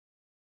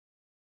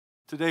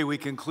Today we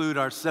conclude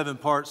our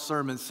 7-part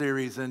sermon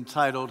series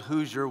entitled,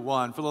 Who's Your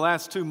One? For the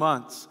last 2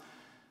 months,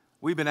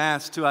 we've been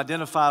asked to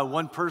identify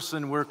one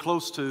person we're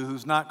close to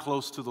who's not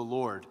close to the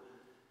Lord.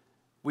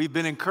 We've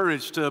been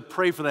encouraged to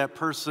pray for that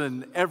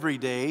person every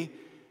day,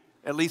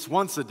 at least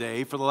once a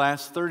day, for the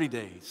last 30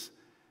 days.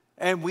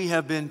 And we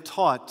have been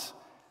taught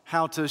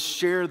how to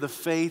share the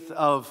faith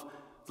of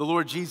the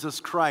Lord Jesus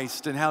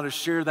Christ and how to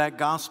share that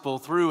gospel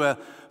through a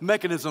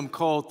mechanism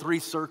called 3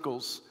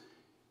 circles.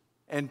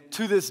 And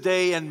to this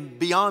day and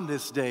beyond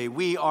this day,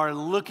 we are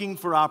looking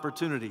for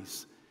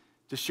opportunities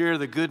to share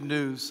the good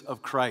news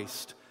of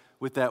Christ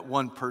with that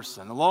one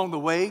person. Along the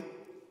way,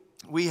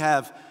 we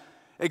have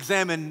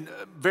examined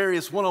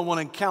various one-on-one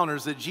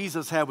encounters that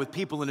Jesus had with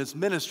people in his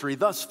ministry.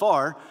 Thus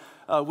far,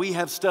 we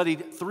have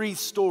studied 3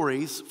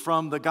 stories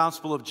from the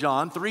Gospel of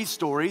John, 3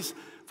 stories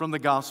from the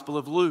Gospel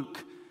of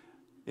Luke.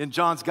 In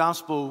John's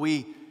Gospel,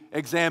 we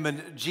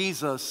examined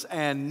Jesus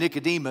and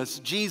Nicodemus,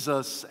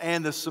 Jesus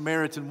and the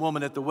Samaritan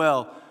woman at the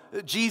well,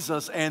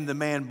 Jesus and the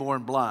man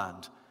born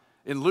blind.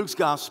 In Luke's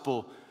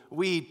Gospel,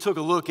 we took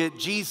a look at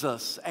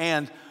Jesus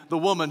and the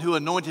woman who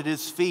anointed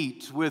his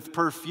feet with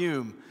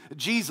perfume,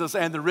 Jesus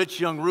and the rich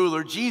young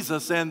ruler,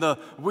 Jesus and the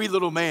wee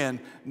little man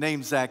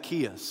named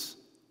Zacchaeus.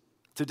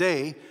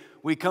 Today,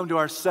 we come to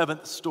our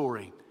 7th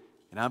story,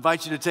 and I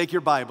invite you to take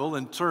your Bible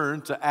and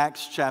turn to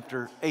Acts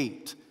chapter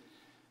 8.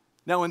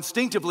 Now,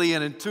 instinctively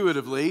and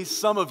intuitively,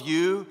 some of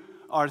you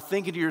are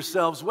thinking to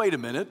yourselves, wait a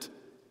minute.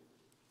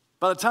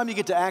 By the time you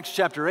get to Acts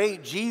chapter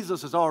 8,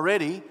 Jesus has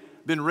already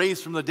been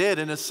raised from the dead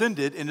and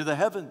ascended into the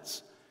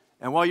heavens.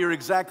 And while you're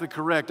exactly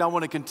correct, I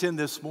want to contend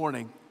this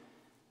morning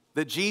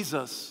that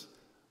Jesus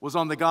was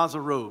on the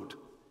Gaza Road,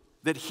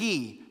 that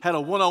he had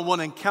a one-on-one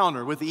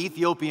encounter with the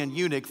Ethiopian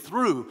eunuch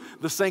through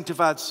the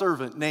sanctified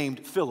servant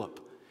named Philip,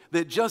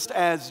 that just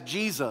as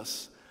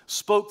Jesus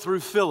spoke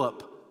through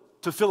Philip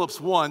to Philip's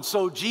one,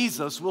 so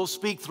Jesus will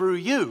speak through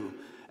you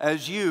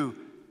as you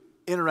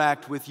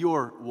interact with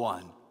your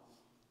one.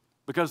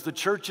 Because the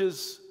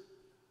church's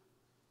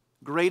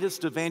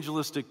greatest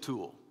evangelistic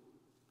tool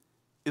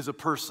is a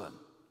person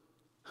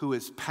who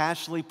is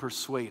passionately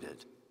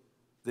persuaded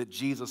that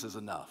Jesus is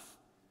enough.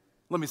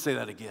 Let me say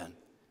that again.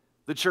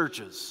 The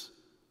church's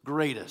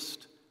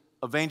greatest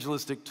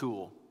evangelistic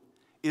tool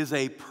is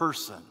a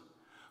person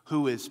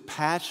who is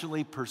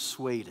passionately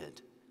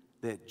persuaded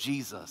that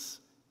Jesus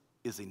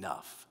is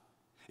enough.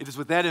 It is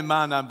with that in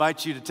mind, I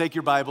invite you to take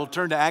your Bible,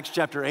 turn to Acts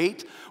chapter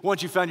 8.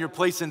 Once you found your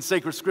place in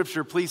sacred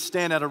scripture, please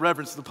stand out of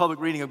reverence to the public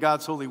reading of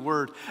God's holy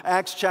word.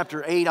 Acts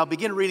chapter 8, I'll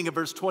begin reading at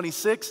verse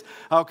 26.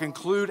 I'll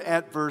conclude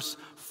at verse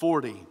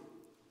 40.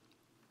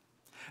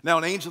 Now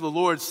an angel of the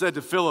Lord said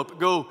to Philip,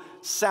 go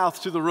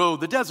south to the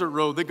road, the desert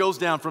road that goes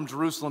down from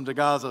Jerusalem to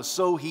Gaza.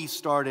 So he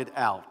started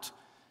out.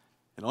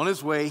 And on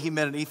his way, he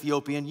met an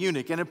Ethiopian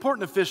eunuch, an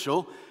important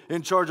official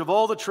in charge of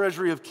all the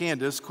treasury of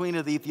Candace, queen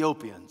of the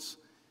Ethiopians.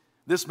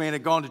 This man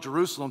had gone to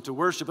Jerusalem to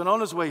worship, and on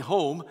his way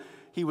home,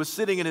 he was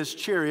sitting in his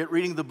chariot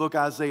reading the book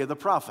Isaiah the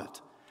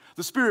prophet.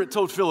 The Spirit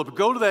told Philip,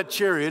 go to that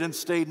chariot, and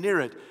stayed near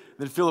it.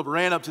 Then Philip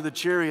ran up to the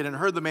chariot and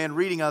heard the man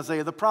reading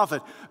Isaiah the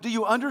prophet. Do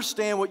you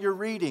understand what you're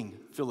reading?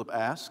 Philip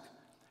asked.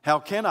 How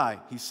can I,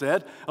 he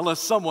said,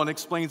 unless someone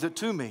explains it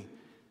to me?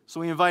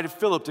 So he invited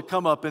Philip to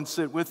come up and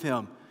sit with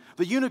him.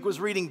 The eunuch was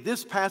reading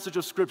this passage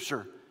of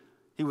Scripture.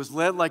 He was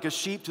led like a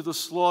sheep to the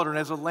slaughter, and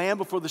as a lamb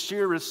before the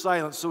shearer is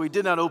silent, so he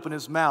did not open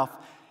his mouth.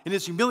 In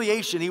his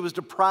humiliation, he was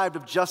deprived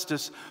of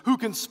justice. Who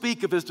can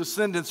speak of his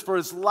descendants? For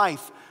his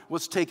life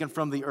was taken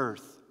from the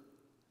earth.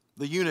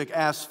 The eunuch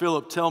asked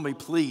Philip, tell me,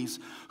 please,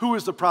 who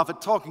is the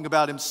prophet talking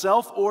about,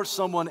 himself or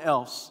someone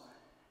else?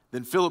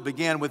 Then Philip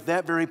began with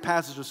that very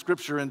passage of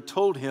Scripture and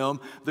told him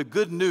the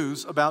good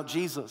news about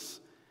Jesus.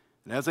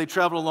 And as they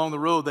traveled along the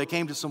road, they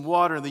came to some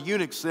water, and the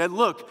eunuch said,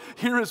 look,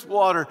 here is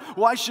water.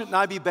 Why shouldn't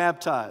I be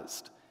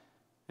baptized?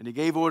 And he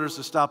gave orders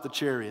to stop the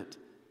chariot.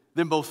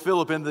 Then both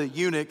Philip and the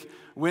eunuch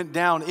went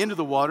down into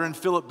the water, and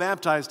Philip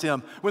baptized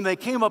him. When they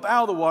came up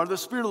out of the water, the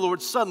Spirit of the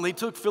Lord suddenly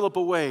took Philip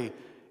away,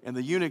 and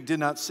the eunuch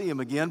did not see him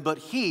again, but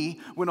he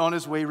went on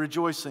his way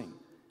rejoicing.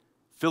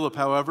 Philip,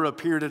 however,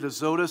 appeared at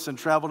Azotus and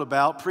traveled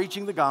about,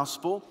 preaching the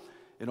gospel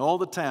in all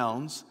the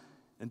towns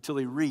until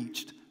he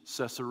reached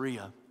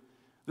Caesarea.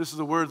 This is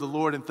the word of the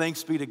Lord, and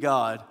thanks be to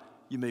God.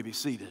 You may be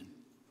seated.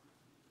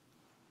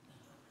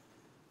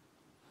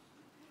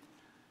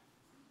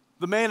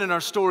 The man in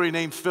our story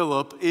named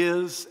Philip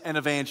is an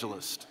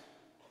evangelist.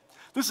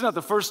 This is not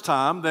the first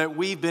time that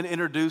we've been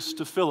introduced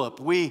to Philip.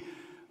 We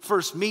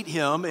first meet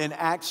him in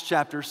Acts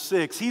chapter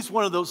 6. He's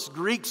one of those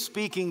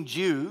Greek-speaking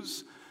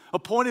Jews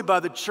appointed by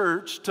the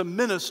church to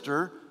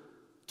minister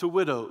to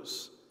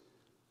widows.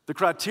 The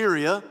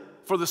criteria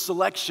for the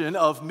selection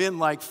of men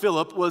like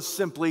Philip was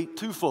simply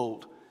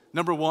twofold.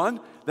 Number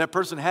one, that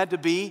person had to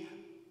be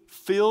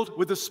filled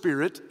with the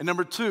Spirit, and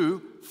number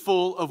two,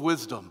 full of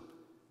wisdom.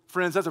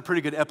 Friends, that's a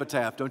pretty good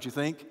epitaph, don't you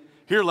think?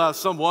 Here lies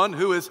someone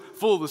who is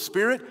full of the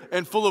Spirit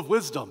and full of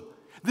wisdom.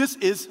 This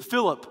is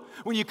Philip.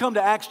 When you come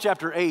to Acts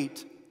chapter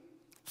 8,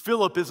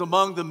 Philip is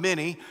among the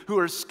many who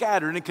are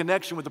scattered in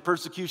connection with the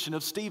persecution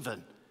of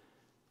Stephen.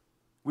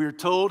 We are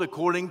told,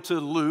 according to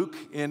Luke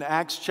in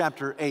Acts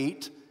chapter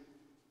 8,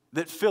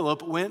 that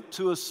Philip went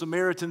to a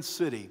Samaritan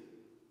city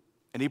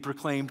and he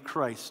proclaimed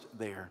Christ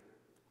there.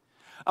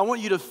 I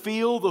want you to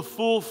feel the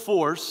full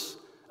force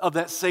of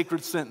that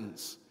sacred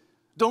sentence.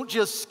 Don't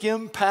just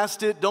skim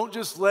past it. Don't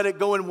just let it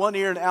go in one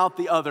ear and out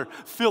the other.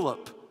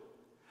 Philip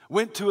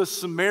went to a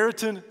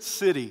Samaritan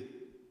city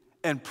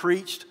and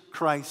preached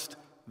Christ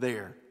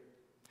there.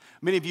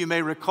 Many of you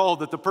may recall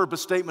that the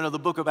purpose statement of the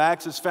book of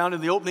Acts is found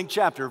in the opening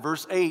chapter,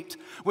 verse 8,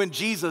 when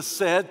Jesus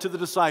said to the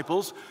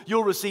disciples,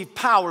 "You'll receive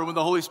power when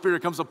the Holy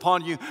Spirit comes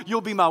upon you.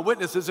 You'll be my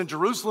witnesses in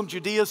Jerusalem,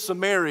 Judea,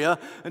 Samaria,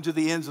 and to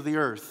the ends of the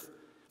earth."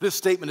 This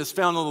statement is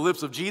found on the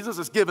lips of Jesus.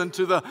 It's given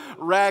to the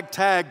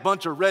ragtag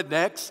bunch of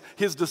rednecks,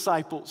 his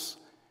disciples.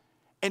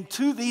 And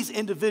to these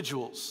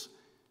individuals,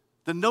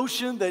 the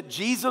notion that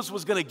Jesus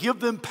was going to give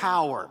them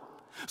power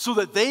so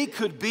that they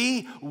could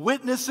be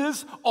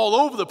witnesses all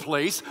over the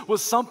place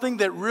was something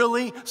that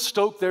really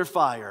stoked their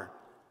fire.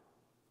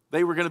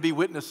 They were going to be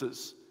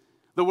witnesses.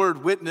 The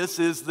word witness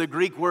is the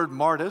Greek word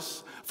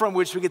martys, from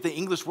which we get the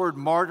English word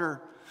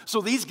martyr. So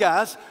these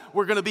guys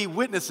were going to be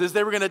witnesses.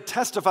 They were going to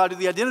testify to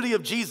the identity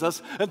of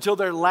Jesus until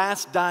their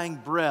last dying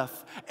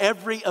breath.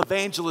 Every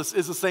evangelist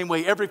is the same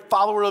way. Every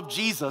follower of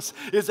Jesus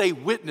is a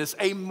witness,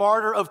 a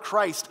martyr of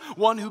Christ,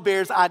 one who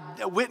bears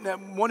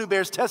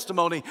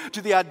testimony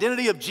to the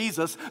identity of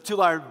Jesus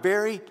till our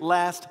very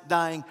last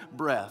dying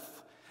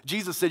breath.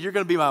 Jesus said, "You're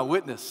going to be my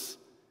witness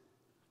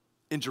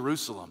in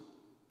Jerusalem."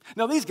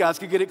 Now, these guys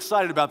could get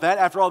excited about that.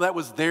 After all, that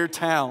was their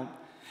town.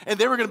 And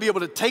they were going to be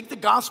able to take the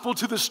gospel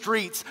to the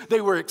streets.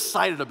 They were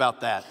excited about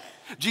that.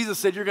 Jesus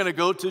said, "You're going to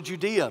go to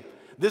Judea."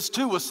 This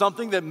too was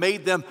something that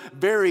made them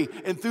very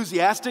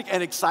enthusiastic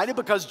and excited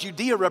because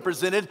Judea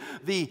represented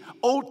the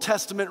Old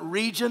Testament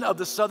region of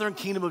the southern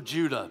kingdom of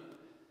Judah.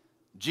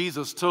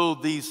 Jesus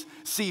told these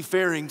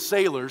seafaring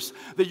sailors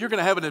that you're going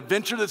to have an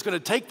adventure that's going to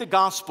take the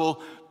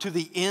gospel to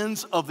the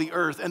ends of the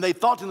earth. And they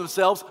thought to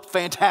themselves,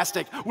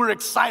 fantastic, we're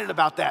excited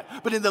about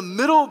that. But in the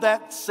middle of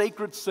that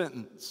sacred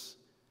sentence,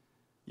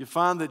 you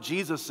find that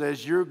Jesus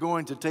says you're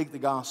going to take the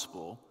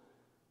gospel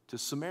to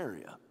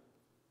Samaria.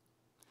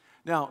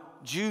 Now,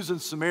 Jews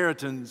and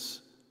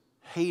Samaritans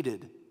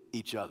hated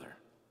each other.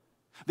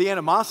 The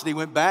animosity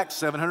went back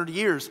 700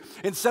 years.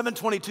 In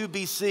 722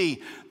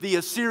 BC, the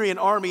Assyrian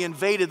army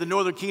invaded the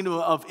northern kingdom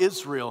of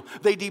Israel.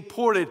 They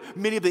deported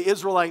many of the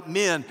Israelite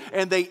men,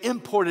 and they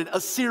imported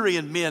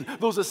Assyrian men.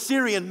 Those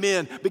Assyrian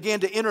men began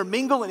to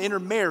intermingle and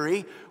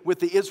intermarry with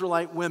the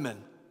Israelite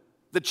women.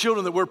 The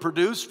children that were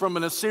produced from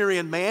an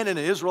Assyrian man and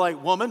an Israelite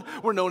woman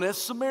were known as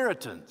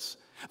Samaritans.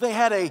 They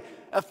had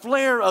a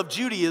flair of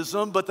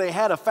Judaism, but they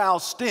had a foul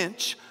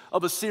stench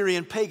of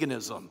Assyrian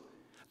paganism.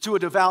 To a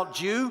devout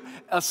Jew,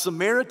 a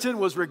Samaritan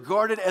was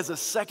regarded as a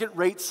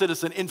second-rate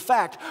citizen. In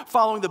fact,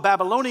 following the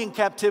Babylonian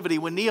captivity,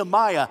 when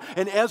Nehemiah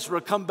and Ezra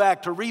come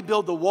back to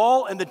rebuild the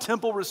wall and the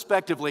temple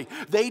respectively,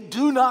 they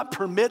do not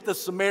permit the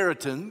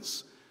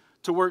Samaritans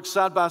to work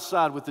side by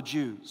side with the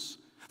Jews.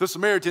 The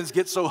Samaritans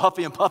get so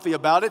huffy and puffy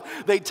about it,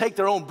 they take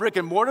their own brick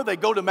and mortar, they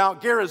go to Mount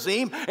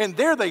Gerizim, and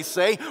there they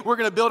say, we're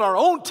going to build our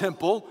own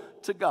temple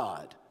to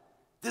God.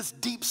 This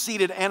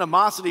deep-seated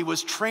animosity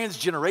was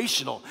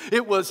transgenerational.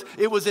 It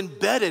was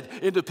embedded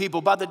into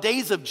people. By the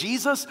days of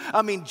Jesus,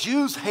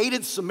 Jews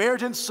hated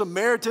Samaritans,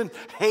 Samaritans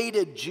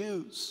hated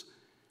Jews.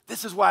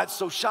 This is why it's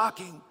so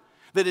shocking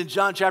that in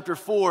John chapter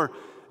 4,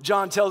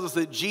 John tells us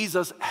that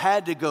Jesus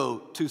had to go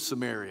to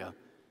Samaria.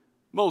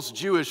 Most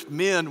Jewish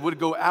men would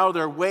go out of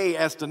their way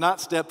as to not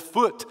step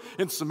foot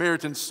in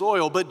Samaritan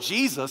soil, but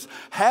Jesus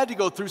had to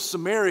go through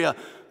Samaria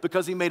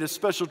because he made a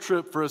special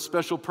trip for a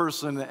special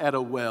person at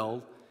a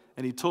well,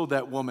 and he told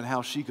that woman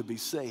how she could be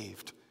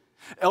saved.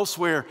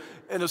 Elsewhere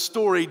in a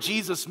story,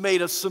 Jesus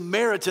made a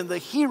Samaritan the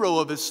hero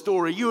of his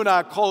story. You and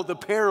I call it the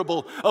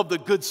parable of the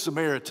Good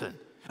Samaritan.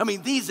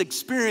 These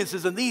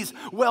experiences and these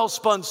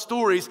well-spun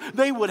stories,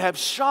 they would have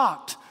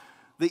shocked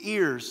the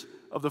ears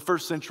of the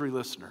first century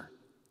listener.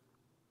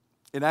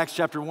 In Acts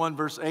chapter 1,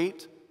 verse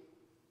 8,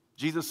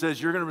 Jesus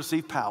says, you're going to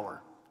receive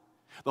power.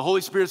 The Holy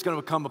Spirit's going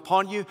to come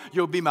upon you.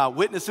 You'll be my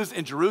witnesses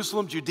in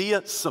Jerusalem,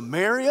 Judea,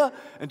 Samaria,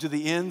 and to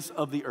the ends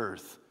of the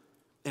earth.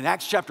 In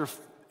Acts chapter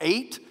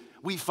 8,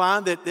 we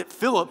find that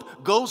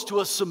Philip goes to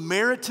a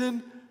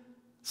Samaritan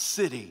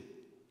city,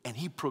 and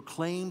he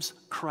proclaims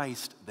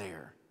Christ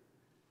there.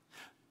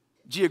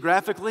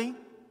 Geographically,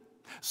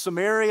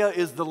 Samaria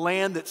is the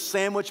land that's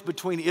sandwiched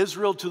between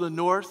Israel to the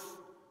north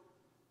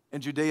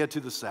and Judea to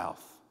the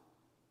south.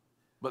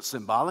 But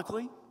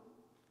symbolically,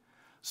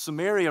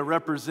 Samaria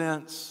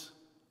represents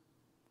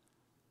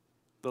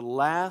the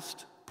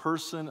last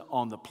person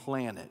on the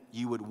planet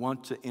you would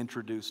want to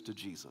introduce to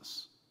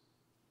Jesus.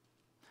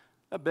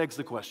 That begs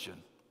the question,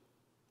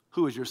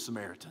 who is your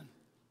Samaritan?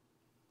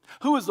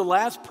 Who is the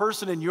last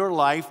person in your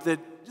life that,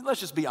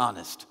 let's just be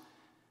honest,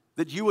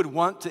 that you would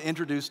want to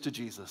introduce to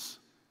Jesus?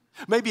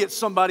 Maybe it's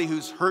somebody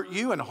who's hurt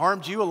you and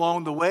harmed you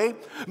along the way.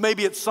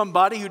 Maybe it's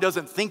somebody who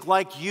doesn't think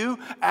like you,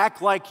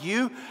 act like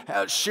you,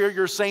 share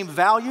your same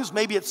values.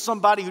 Maybe it's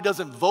somebody who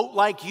doesn't vote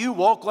like you,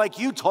 walk like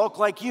you, talk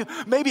like you.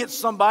 Maybe it's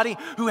somebody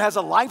who has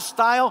a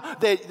lifestyle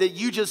that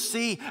you just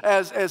see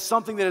as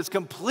something that is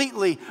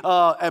completely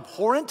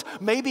abhorrent.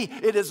 Maybe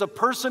it is a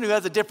person who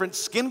has a different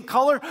skin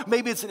color.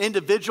 Maybe it's an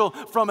individual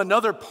from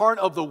another part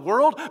of the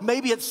world.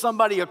 Maybe it's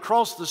somebody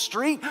across the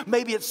street.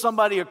 Maybe it's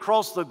somebody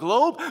across the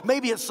globe.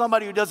 Maybe it's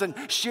somebody who doesn't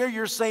share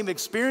your same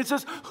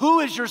experiences. Who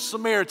is your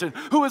Samaritan?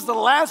 Who is the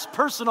last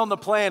person on the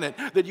planet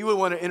that you would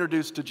want to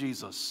introduce to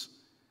Jesus?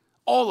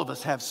 All of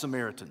us have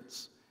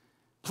Samaritans.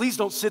 Please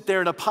don't sit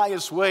there in a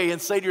pious way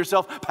and say to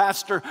yourself,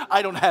 Pastor,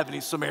 I don't have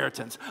any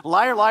Samaritans.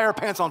 Liar, liar,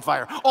 pants on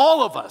fire.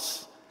 All of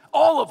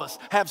us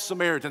have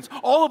Samaritans.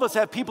 All of us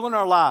have people in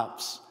our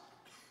lives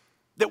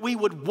that we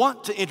would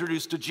want to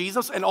introduce to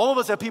Jesus, and all of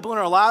us have people in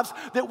our lives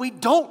that we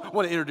don't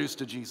want to introduce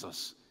to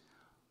Jesus.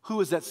 Who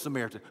is that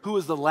Samaritan? Who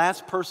is the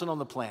last person on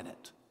the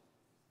planet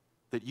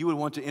that you would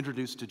want to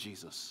introduce to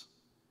Jesus?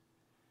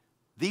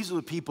 These are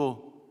the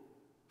people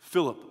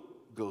Philip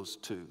goes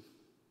to.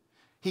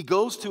 He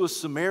goes to a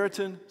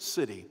Samaritan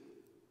city,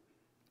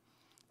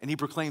 and he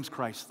proclaims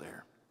Christ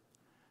there.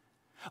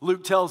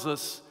 Luke tells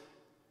us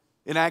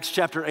in Acts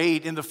chapter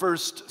 8, in the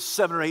first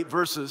 7 or 8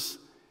 verses,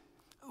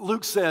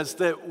 Luke says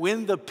that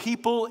when the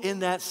people in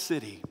that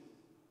city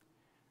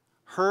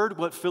heard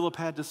what Philip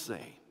had to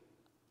say,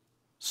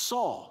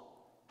 saw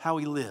how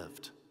he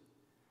lived,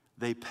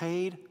 they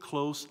paid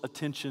close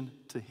attention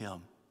to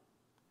him.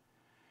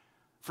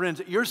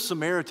 Friends, your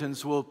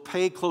Samaritans will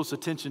pay close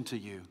attention to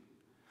you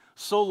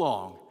so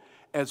long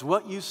as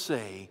what you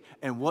say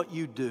and what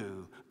you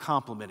do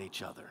complement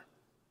each other.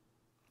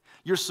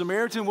 Your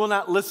Samaritan will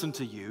not listen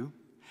to you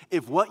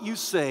if what you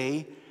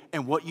say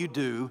and what you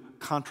do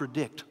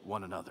contradict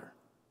one another.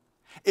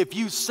 If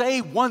you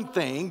say one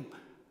thing,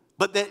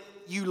 but that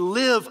you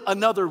live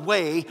another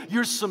way,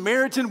 your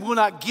Samaritan will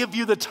not give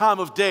you the time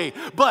of day.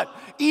 But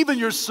even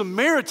your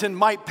Samaritan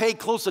might pay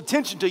close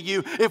attention to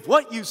you if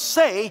what you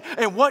say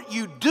and what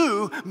you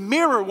do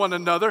mirror one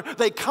another,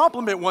 they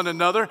complement one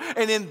another.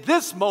 And in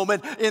this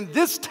moment, in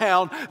this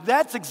town,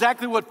 that's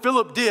exactly what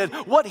Philip did.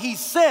 What he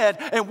said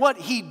and what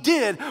he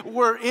did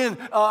were in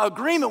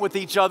agreement with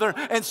each other.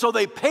 And so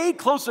they paid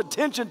close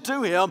attention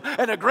to him,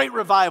 and a great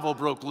revival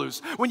broke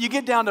loose. When you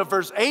get down to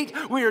verse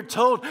 8, we are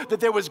told that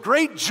there was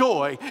great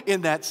joy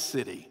in that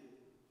city.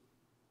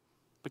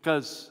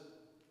 Because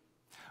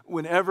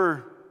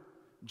whenever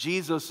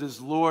Jesus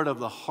is Lord of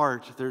the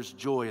heart, there's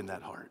joy in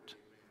that heart.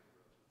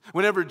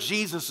 Whenever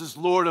Jesus is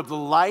Lord of the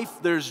life,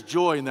 there's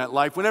joy in that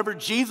life. Whenever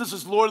Jesus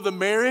is Lord of the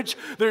marriage,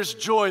 there's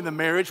joy in the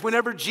marriage.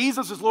 Whenever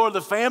Jesus is Lord of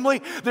the family,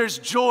 there's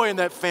joy in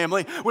that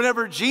family.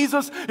 Whenever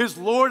Jesus is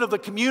Lord of the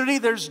community,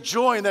 there's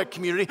joy in that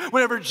community.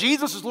 Whenever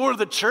Jesus is Lord of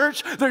the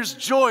church, there's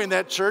joy in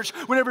that church.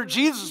 Whenever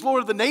Jesus is Lord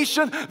of the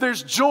nation,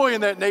 there's joy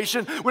in that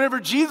nation. Whenever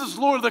Jesus is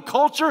Lord of the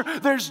culture,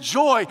 there's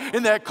joy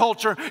in that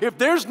culture. If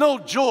there's no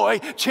joy,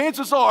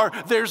 chances are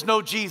there's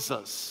no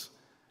Jesus.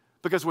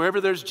 Because wherever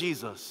there's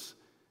Jesus,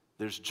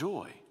 there's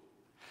joy.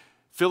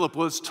 Philip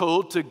was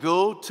told to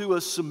go to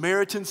a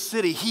Samaritan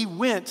city. He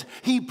went,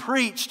 he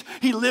preached,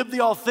 he lived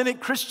the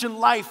authentic Christian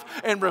life,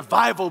 and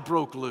revival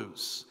broke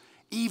loose.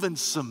 Even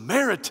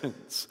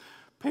Samaritans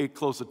paid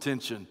close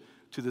attention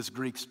to this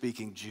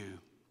Greek-speaking Jew.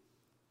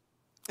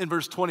 In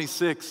verse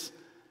 26,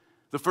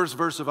 the first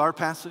verse of our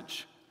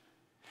passage,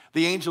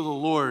 the angel of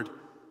the Lord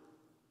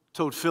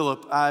told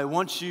Philip, I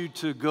want you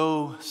to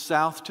go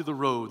south to the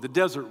road, the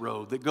desert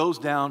road that goes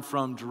down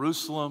from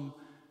Jerusalem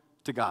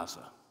to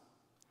Gaza.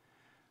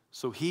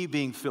 So he,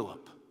 being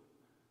Philip,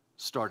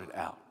 started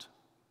out.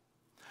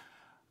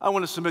 I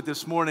want to submit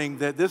this morning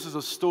that this is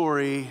a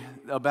story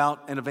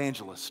about an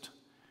evangelist.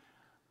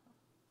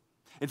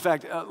 In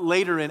fact,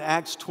 later in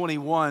Acts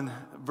 21,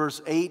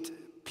 verse 8,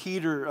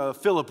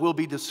 Philip will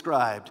be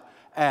described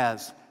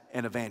as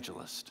an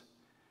evangelist.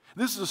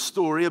 This is a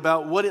story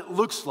about what it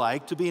looks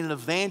like to be an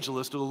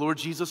evangelist of the Lord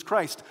Jesus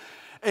Christ.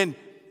 And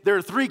there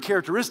are 3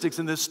 characteristics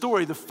in this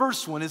story. The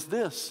first one is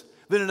this: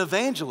 that an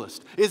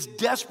evangelist is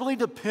desperately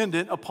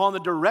dependent upon the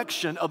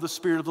direction of the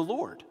Spirit of the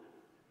Lord.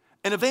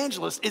 An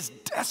evangelist is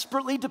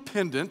desperately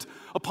dependent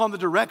upon the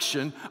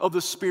direction of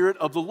the Spirit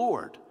of the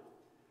Lord.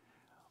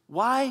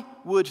 Why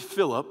would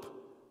Philip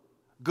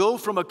go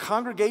from a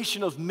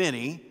congregation of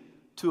many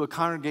to a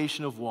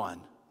congregation of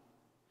one?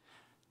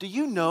 Do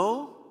you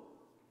know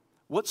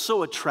what's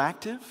so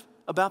attractive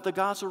about the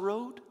Gaza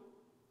Road?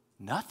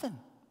 Nothing.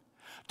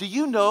 Do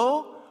you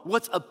know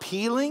what's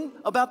appealing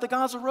about the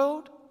Gaza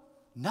Road?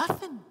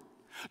 Nothing.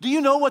 Do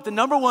you know what the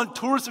number one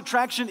tourist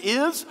attraction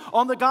is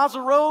on the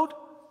Gaza Road?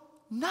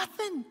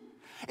 Nothing.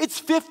 It's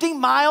 50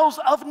 miles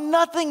of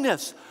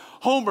nothingness.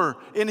 Homer,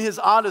 in his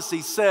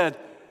Odyssey, said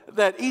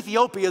that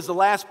Ethiopia is the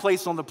last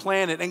place on the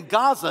planet and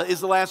Gaza is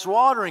the last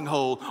watering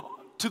hole.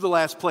 to the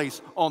last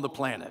place on the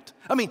planet.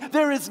 I mean,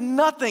 there is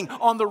nothing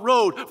on the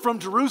road from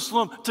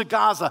Jerusalem to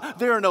Gaza.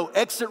 There are no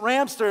exit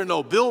ramps. There are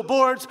no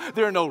billboards.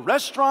 There are no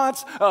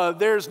restaurants.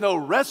 There's no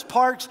rest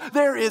parks.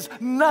 There is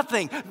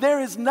nothing. There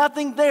is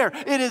nothing there.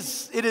 It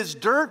is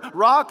dirt,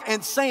 rock,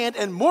 and sand,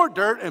 and more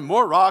dirt, and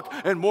more rock,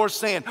 and more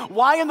sand.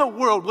 Why in the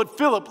world would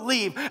Philip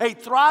leave a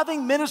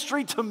thriving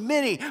ministry to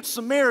many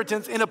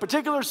Samaritans in a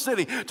particular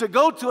city to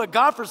go to a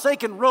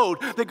godforsaken road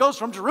that goes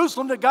from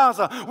Jerusalem to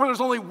Gaza, where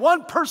there's only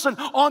one person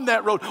on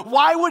that road?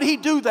 Why would he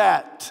do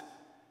that?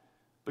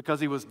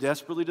 Because he was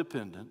desperately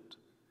dependent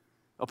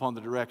upon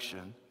the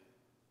direction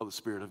of the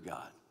Spirit of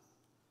God.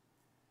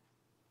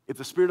 If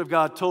the Spirit of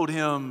God told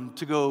him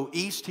to go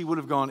east, he would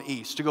have gone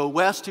east. To go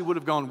west, he would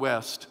have gone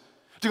west.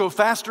 To go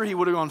faster, he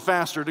would have gone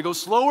faster. To go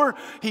slower,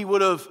 he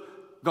would have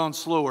gone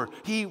slower.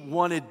 He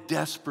wanted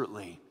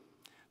desperately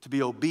to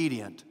be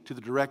obedient to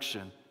the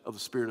direction of the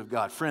Spirit of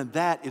God. Friend,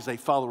 that is a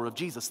follower of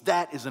Jesus.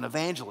 That is an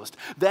evangelist.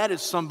 That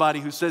is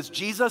somebody who says,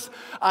 Jesus,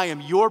 I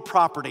am your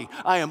property.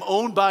 I am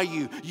owned by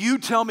you. You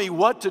tell me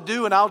what to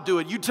do and I'll do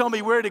it. You tell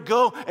me where to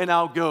go and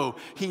I'll go.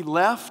 He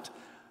left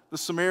the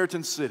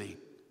Samaritan city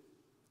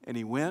and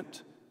he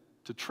went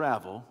to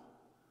travel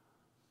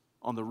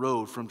on the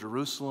road from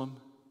Jerusalem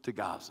to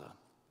Gaza.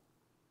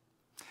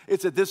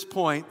 It's at this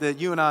point that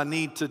you and I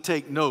need to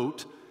take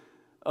note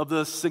of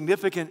the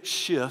significant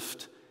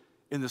shift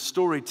in the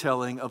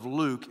storytelling of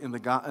Luke in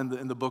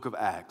the book of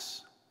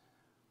Acts.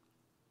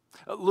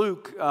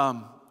 Luke,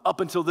 up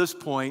until this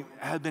point,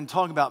 had been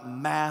talking about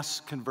mass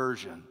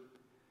conversion.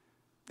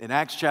 In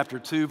Acts chapter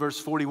 2, verse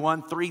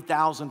 41,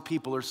 3,000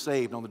 people are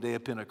saved on the day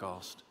of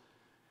Pentecost.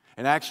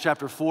 In Acts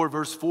chapter 4,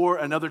 verse 4,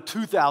 another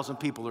 2,000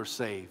 people are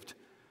saved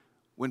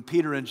when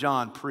Peter and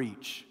John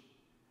preach.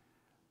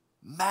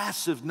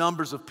 Massive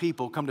numbers of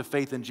people come to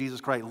faith in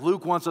Jesus Christ.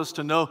 Luke wants us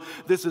to know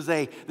this is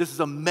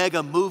a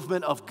mega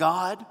movement of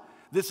God.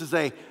 This is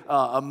a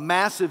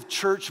massive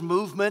church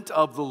movement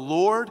of the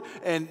Lord,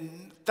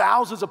 and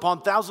thousands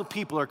upon thousands of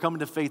people are coming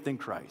to faith in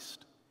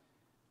Christ.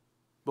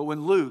 But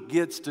when Luke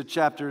gets to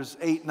chapters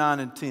 8, 9,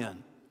 and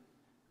 10,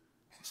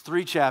 it's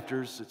 3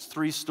 chapters, it's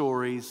 3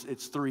 stories,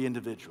 it's 3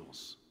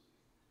 individuals.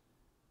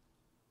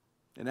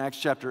 In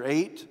Acts chapter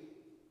 8,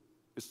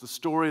 it's the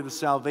story of the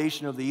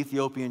salvation of the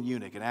Ethiopian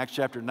eunuch. In Acts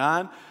chapter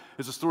 9,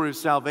 it's the story of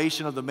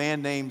salvation of the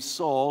man named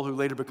Saul, who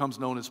later becomes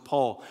known as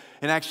Paul.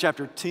 In Acts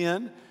chapter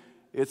 10,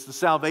 it's the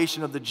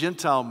salvation of the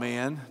Gentile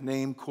man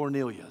named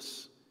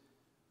Cornelius.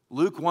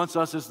 Luke wants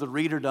us as the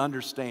reader to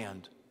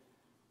understand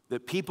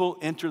that people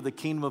enter the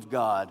kingdom of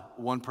God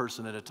one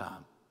person at a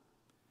time.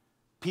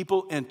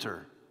 People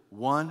enter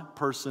one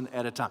person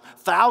at a time.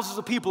 Thousands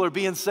of people are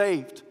being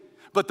saved,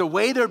 but the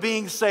way they're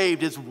being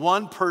saved is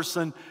one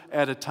person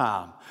at a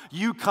time.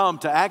 You come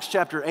to Acts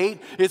chapter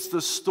 8, it's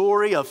the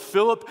story of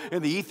Philip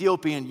and the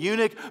Ethiopian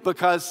eunuch,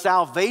 because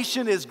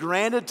salvation is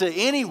granted to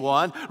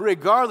anyone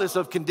regardless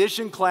of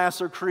condition,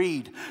 class, or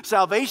creed.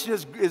 Salvation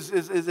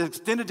is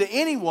extended to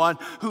anyone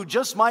who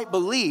just might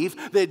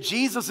believe that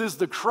Jesus is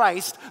the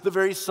Christ, the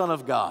very Son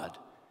of God.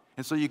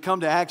 And so you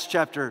come to Acts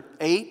chapter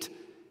 8,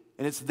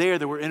 and it's there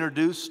that we're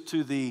introduced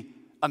to the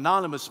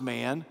anonymous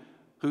man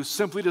who's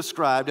simply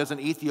described as an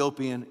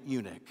Ethiopian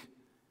eunuch.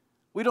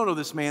 We don't know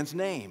this man's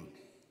name,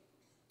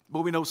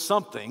 but we know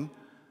something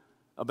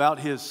about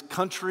his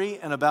country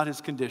and about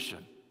his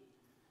condition.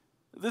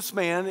 This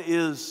man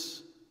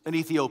is an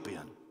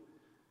Ethiopian,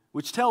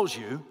 which tells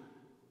you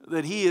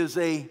that he is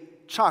a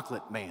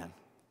chocolate man.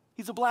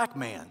 He's a black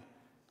man.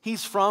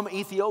 He's from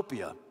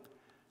Ethiopia.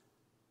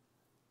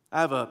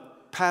 I have a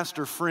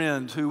pastor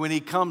friend who, when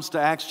he comes to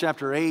Acts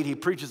chapter 8, he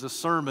preaches a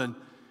sermon,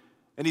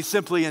 and he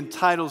simply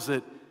entitles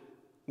it,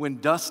 When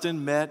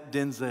Dustin Met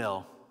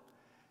Denzel.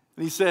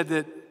 And he said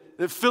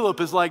that Philip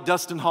is like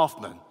Dustin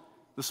Hoffman,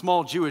 the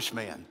small Jewish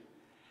man.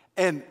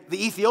 And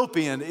the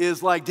Ethiopian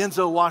is like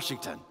Denzel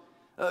Washington,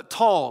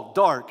 tall,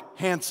 dark,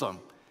 handsome.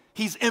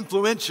 He's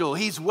influential,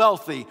 he's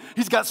wealthy,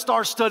 he's got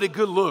star-studded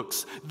good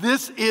looks.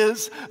 This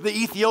is the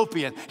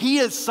Ethiopian. He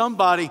is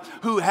somebody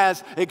who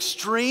has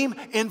extreme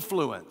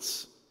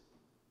influence.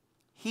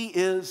 He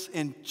is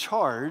in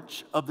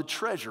charge of the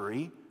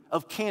treasury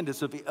of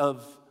Candace, of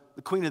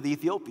the queen of the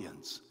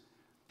Ethiopians.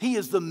 He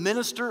is the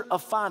minister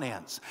of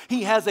finance.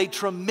 He has a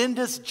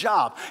tremendous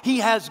job. He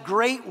has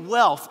great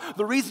wealth.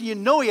 The reason you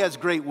know he has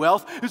great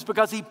wealth is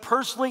because he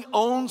personally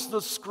owns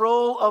the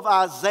scroll of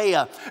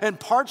Isaiah. And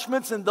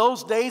parchments in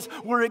those days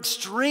were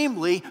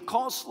extremely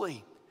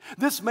costly.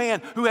 This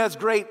man who has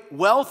great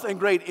wealth and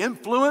great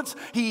influence,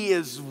 he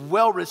is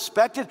well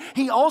respected.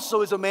 He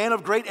also is a man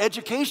of great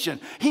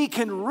education. He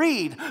can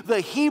read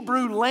the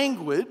Hebrew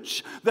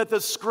language that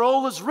the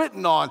scroll is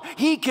written on.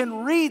 He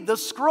can read the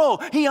scroll.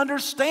 He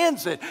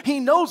understands it. He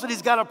knows that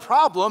he's got a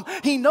problem.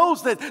 He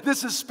knows that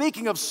this is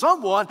speaking of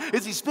someone.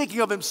 Is he speaking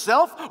of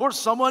himself or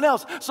someone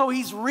else? So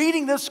he's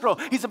reading this scroll.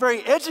 He's a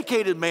very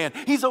educated man.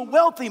 He's a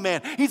wealthy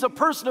man. He's a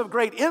person of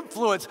great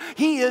influence.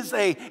 He has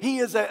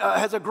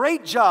a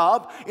great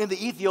job in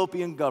the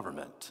Ethiopian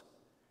government.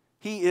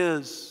 He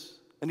is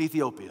an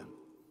Ethiopian.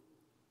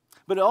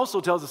 But it also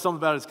tells us something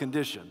about his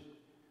condition.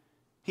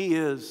 He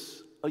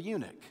is a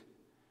eunuch.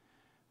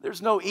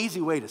 There's no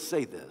easy way to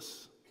say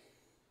this,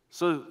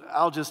 so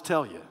I'll just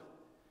tell you.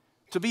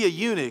 To be a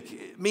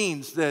eunuch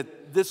means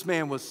that this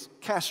man was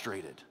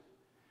castrated.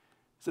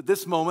 It's at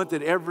this moment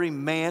that every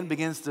man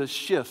begins to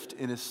shift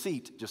in his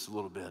seat just a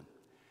little bit.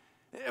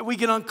 We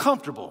get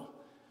uncomfortable,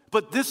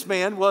 but this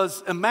man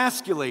was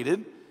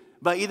emasculated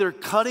by either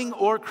cutting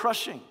or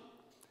crushing.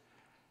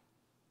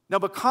 Now,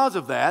 because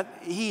of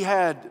that, he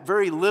had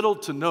very little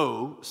to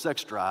no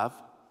sex drive.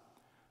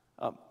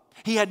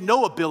 He had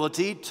no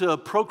ability to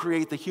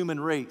procreate the human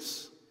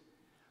race.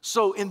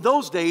 So in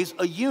those days,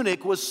 a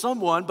eunuch was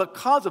someone,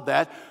 because of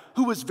that,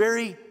 who was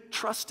very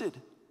trusted.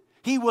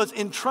 He was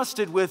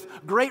entrusted with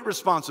great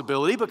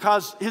responsibility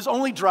because his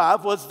only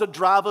drive was the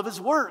drive of his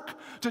work,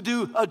 to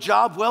do a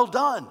job well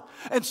done.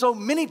 And so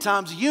many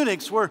times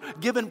eunuchs were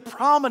given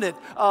prominent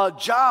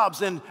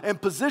jobs and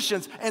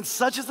positions, and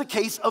such is the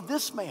case of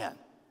this man.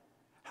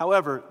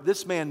 However,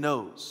 this man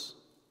knows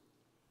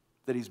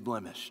that he's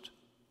blemished.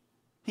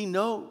 He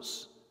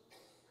knows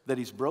that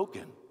he's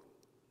broken.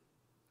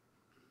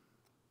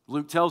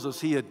 Luke tells us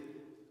he had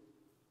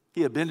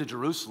been to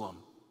Jerusalem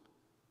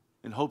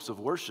in hopes of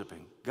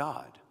worshiping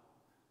God.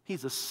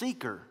 He's a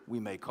seeker,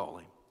 we may call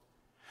him.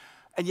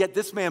 And yet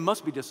this man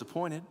must be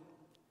disappointed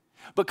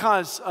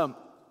because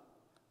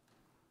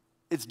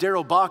it's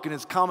Darrell Bock in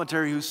his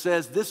commentary who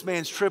says this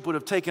man's trip would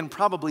have taken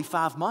probably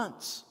 5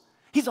 months.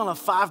 He's on a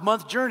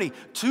 5-month journey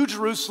to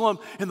Jerusalem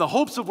in the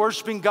hopes of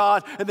worshiping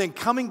God and then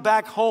coming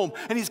back home.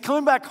 And he's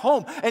coming back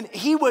home, and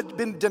he would have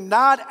been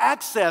denied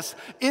access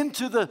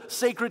into the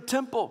sacred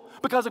temple.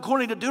 Because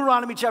according to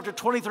Deuteronomy chapter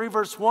 23,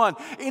 verse 1,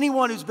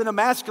 anyone who's been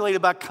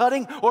emasculated by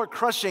cutting or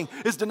crushing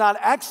is denied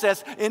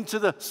access into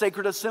the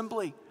sacred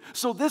assembly.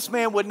 So this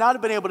man would not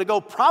have been able to go,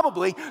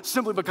 probably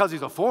simply because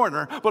he's a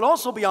foreigner, but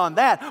also beyond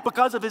that,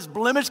 because of his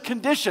blemished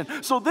condition.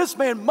 So this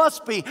man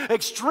must be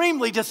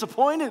extremely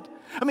disappointed.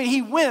 I mean,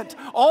 he went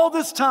all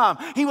this time.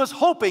 He was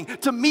hoping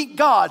to meet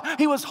God.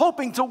 He was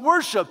hoping to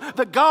worship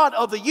the God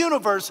of the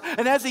universe.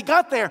 And as he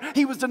got there,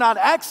 he was denied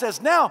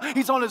access. Now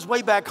he's on his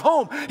way back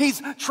home.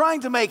 He's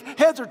trying to make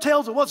heads or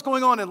tails of what's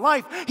going on in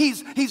life.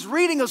 He's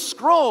reading a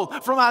scroll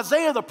from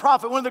Isaiah the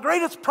prophet, one of the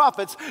greatest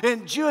prophets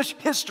in Jewish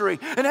history.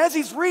 And as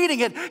he's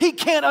reading it, he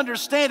can't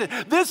understand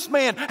it. This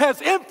man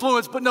has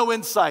influence but no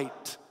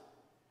insight.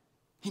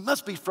 He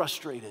must be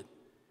frustrated.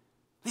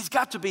 He's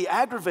got to be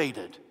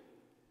aggravated.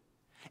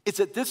 It's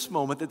at this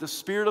moment that the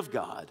Spirit of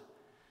God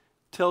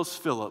tells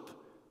Philip,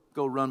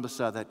 go run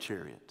beside that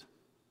chariot.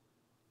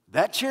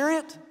 That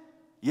chariot?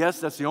 Yes,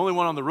 that's the only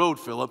one on the road,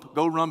 Philip.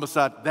 Go run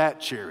beside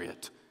that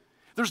chariot.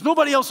 There's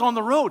nobody else on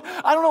the road.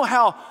 I don't know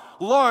how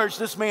large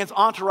this man's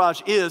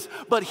entourage is,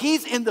 but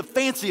he's in the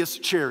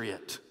fanciest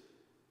chariot.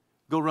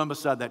 Go run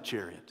beside that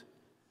chariot.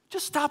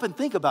 Just stop and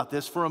think about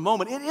this for a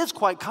moment. It is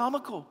quite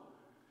comical.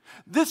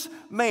 This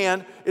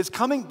man is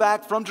coming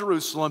back from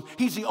Jerusalem.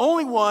 He's the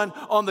only one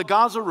on the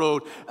Gaza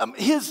road.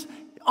 His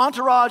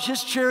entourage,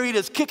 his chariot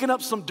is kicking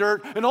up some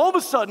dirt. And all of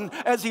a sudden,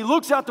 as he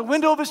looks out the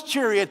window of his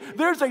chariot,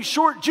 there's a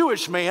short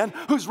Jewish man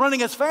who's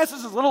running as fast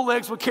as his little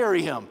legs would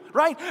carry him,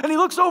 right? And he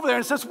looks over there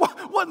and says,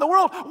 what in the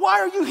world? Why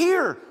are you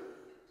here?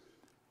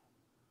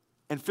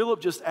 And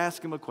Philip just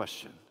asked him a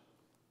question.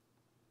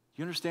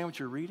 You understand what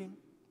you're reading?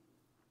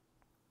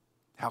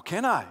 How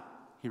can I?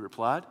 He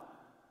replied.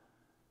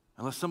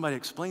 Unless somebody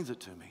explains it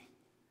to me.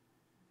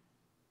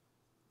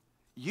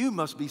 You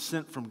must be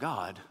sent from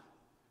God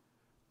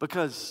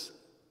because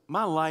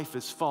my life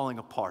is falling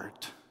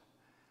apart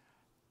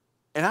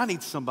and I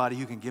need somebody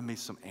who can give me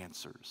some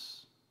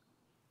answers.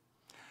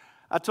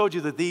 I told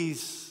you that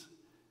this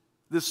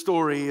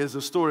story is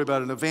a story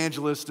about an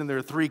evangelist, and there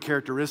are 3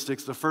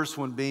 characteristics. The first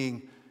one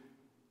being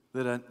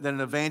that an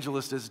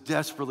evangelist is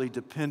desperately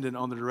dependent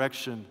on the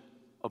direction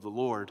of the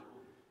Lord.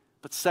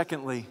 But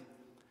secondly,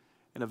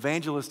 an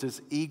evangelist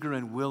is eager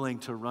and willing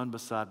to run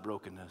beside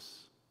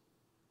brokenness.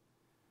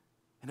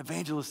 An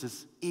evangelist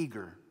is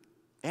eager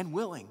and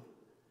willing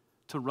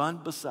to run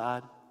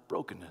beside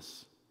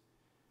brokenness.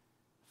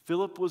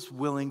 Philip was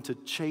willing to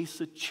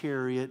chase a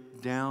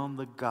chariot down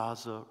the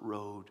Gaza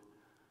road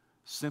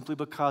simply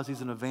because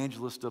he's an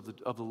evangelist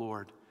of the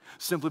Lord,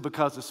 simply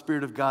because the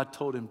Spirit of God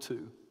told him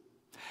to.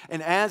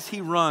 And as he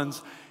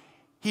runs,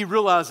 he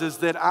realizes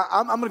that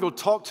I'm going to go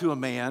talk to a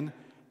man,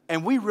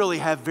 and we really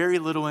have very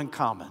little in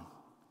common.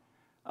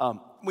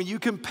 When you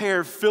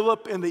compare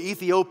Philip and the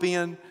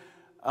Ethiopian,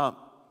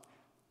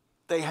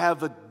 they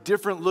have a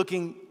different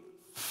looking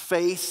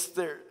face.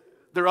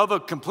 They're of a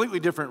completely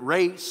different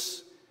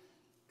race.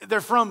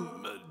 They're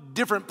from a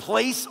different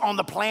place on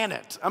the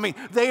planet. I mean,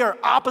 they are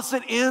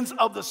opposite ends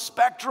of the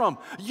spectrum.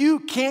 You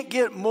can't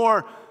get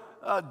more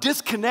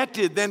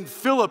disconnected than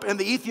Philip and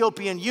the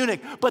Ethiopian eunuch.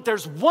 But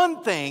there's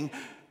one thing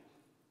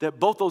that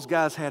both those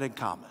guys had in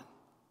common.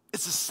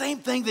 It's the same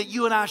thing that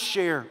you and I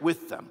share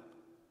with them.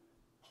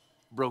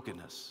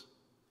 Brokenness.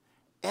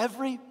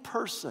 Every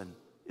person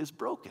is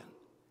broken.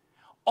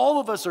 All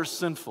of us are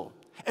sinful.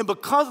 And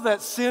because of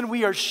that sin,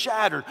 we are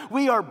shattered.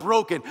 We are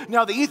broken.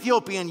 Now, the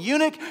Ethiopian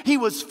eunuch, he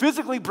was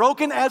physically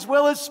broken as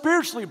well as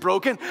spiritually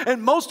broken.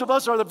 And most of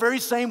us are the very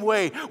same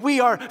way. We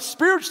are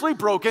spiritually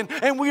broken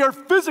and we are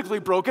physically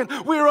broken.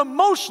 We are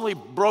emotionally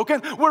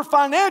broken. We're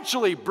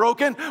financially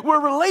broken.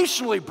 We're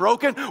relationally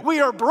broken. We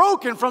are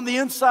broken from the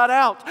inside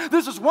out.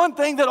 This is one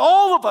thing that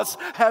all of us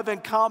have in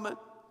common.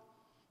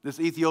 This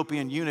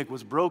Ethiopian eunuch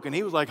was broken.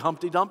 He was like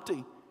Humpty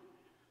Dumpty.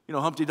 You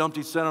know, Humpty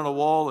Dumpty sat on a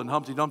wall and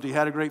Humpty Dumpty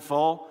had a great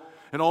fall.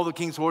 And all the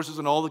king's horses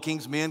and all the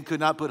king's men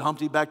could not put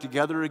Humpty back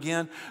together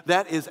again.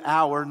 That is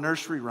our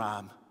nursery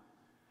rhyme.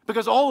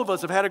 Because all of us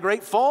have had a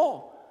great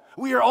fall.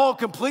 We are all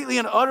completely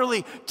and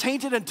utterly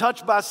tainted and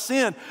touched by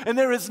sin. And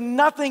there is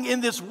nothing in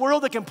this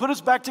world that can put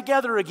us back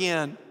together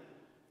again.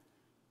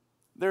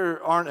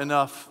 There aren't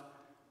enough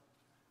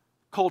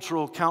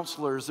cultural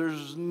counselors.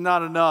 There's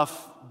not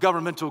enough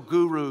governmental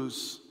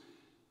gurus.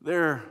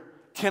 There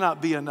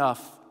cannot be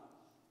enough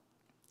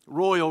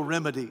royal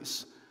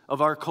remedies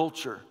of our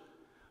culture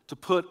to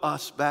put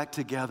us back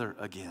together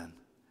again.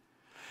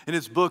 In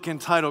his book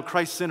entitled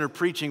Christ-Centered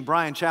Preaching,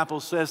 Bryan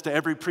Chapell says to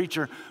every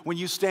preacher, when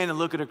you stand and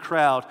look at a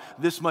crowd,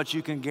 this much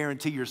you can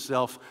guarantee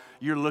yourself,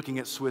 you're looking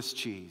at Swiss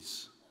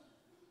cheese.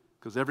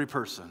 Because every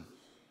person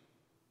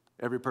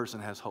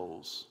has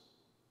holes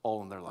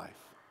all in their life.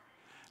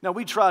 Now,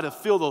 we try to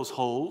fill those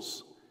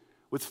holes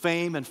with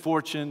fame and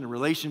fortune,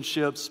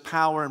 relationships,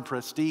 power and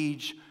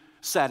prestige,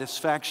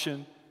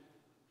 satisfaction,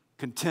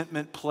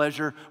 contentment,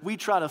 pleasure. We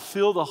try to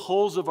fill the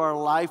holes of our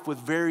life with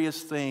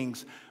various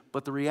things,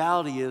 but the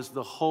reality is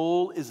the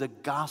hole is a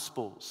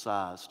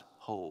gospel-sized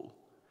hole.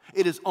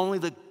 It is only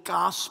the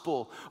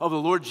gospel of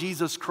the Lord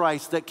Jesus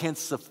Christ that can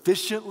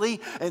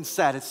sufficiently and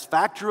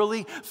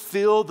satisfactorily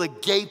fill the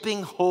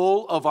gaping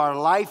hole of our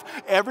life.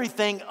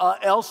 Everything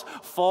else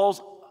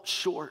falls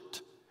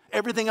short.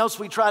 Everything else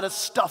we try to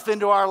stuff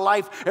into our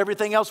life,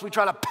 everything else we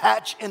try to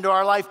patch into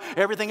our life,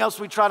 everything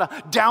else we try to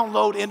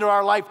download into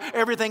our life,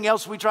 everything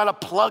else we try to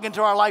plug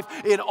into our life,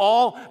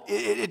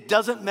 it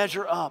doesn't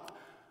measure up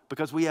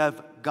because we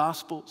have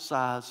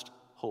gospel-sized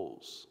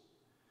holes.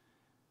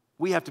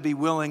 We have to be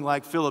willing,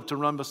 like Philip, to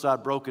run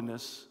beside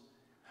brokenness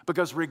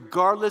because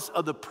regardless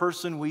of the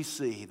person we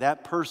see,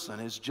 that person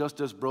is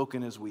just as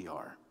broken as we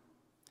are.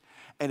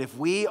 And if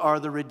we are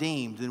the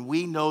redeemed, then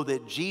we know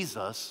that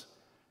Jesus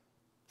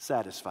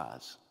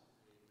satisfies.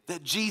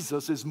 That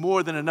Jesus is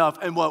more than enough.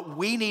 And what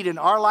we need in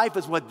our life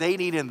is what they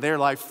need in their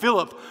life.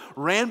 Philip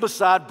ran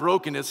beside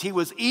brokenness. He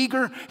was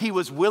eager. He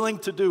was willing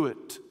to do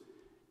it.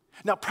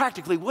 Now,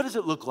 practically, what does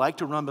it look like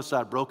to run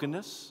beside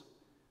brokenness?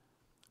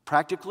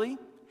 Practically,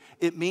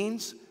 it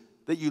means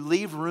that you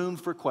leave room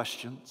for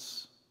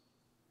questions.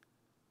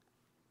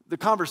 The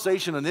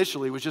conversation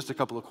initially was just a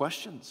couple of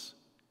questions.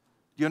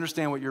 Do you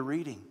understand what you're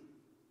reading?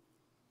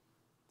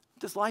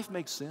 Does life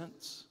make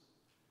sense?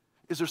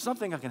 Is there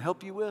something I can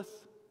help you with?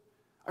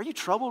 Are you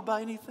troubled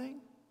by anything?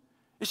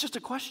 It's just a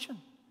question.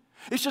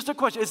 It's just a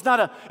question. It's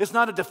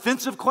not a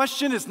defensive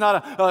question. It's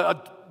not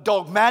a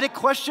dogmatic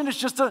question. It's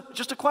just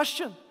a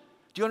question.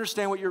 Do you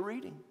understand what you're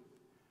reading?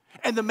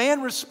 And the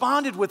man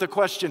responded with a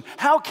question.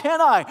 How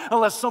can I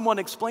unless someone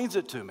explains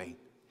it to me?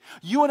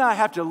 You and I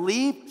have to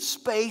leave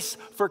space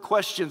for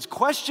questions.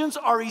 Questions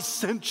are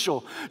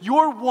essential.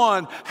 Your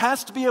one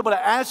has to be able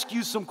to ask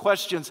you some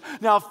questions.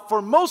 Now, for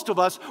most of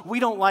us, we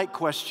don't like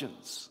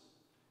questions.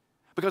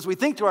 Because we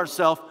think to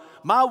ourselves,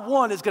 my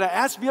one is going to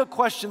ask me a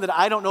question that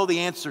I don't know the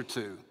answer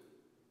to.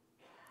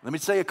 Let me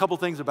say a couple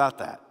things about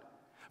that.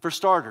 For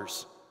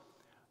starters,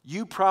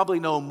 you probably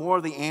know more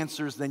of the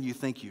answers than you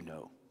think you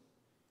know.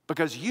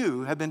 Because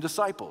you have been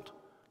discipled.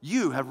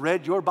 You have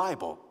read your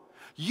Bible.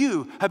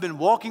 You have been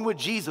walking with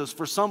Jesus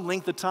for some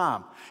length of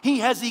time. He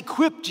has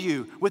equipped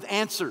you with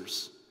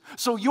answers.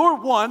 So your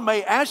one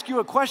may ask you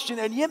a question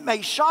and it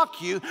may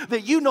shock you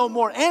that you know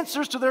more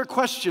answers to their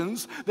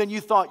questions than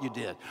you thought you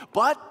did.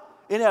 But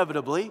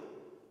inevitably,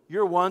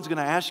 your one's going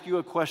to ask you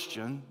a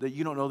question that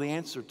you don't know the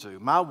answer to.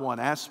 My one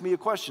asks me a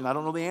question I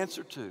don't know the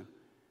answer to.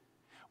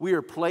 We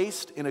are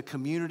placed in a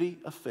community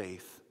of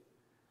faith.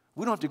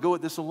 We don't have to go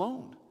at this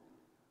alone.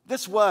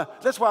 That's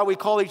why we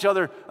call each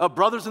other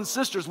brothers and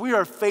sisters. We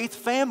are a faith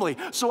family.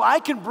 So I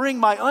can bring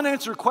my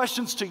unanswered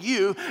questions to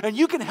you, and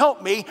you can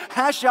help me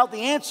hash out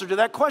the answer to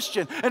that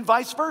question, and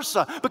vice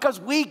versa, because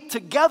we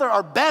together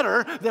are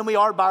better than we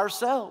are by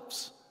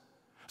ourselves.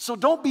 So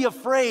don't be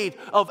afraid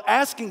of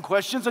asking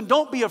questions, and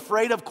don't be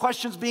afraid of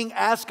questions being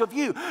asked of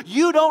you.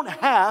 You don't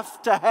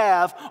have to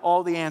have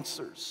all the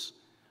answers.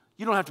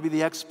 You don't have to be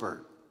the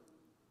expert.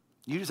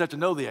 You just have to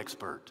know the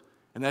expert,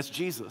 and that's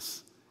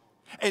Jesus.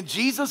 And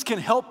Jesus can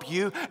help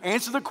you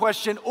answer the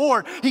question,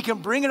 or he can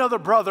bring another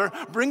brother,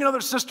 bring another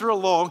sister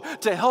along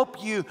to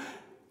help you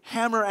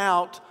hammer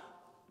out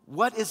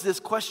what is this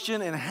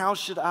question and how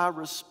should I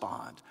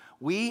respond.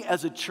 We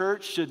as a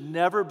church should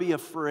never be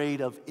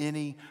afraid of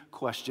any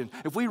question.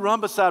 If we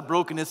run beside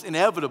brokenness,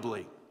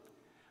 inevitably,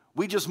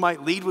 we just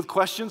might lead with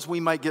questions. We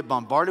might get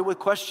bombarded with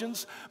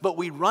questions, but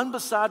we run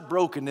beside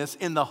brokenness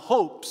in the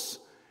hopes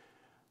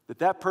that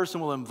that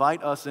person will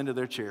invite us into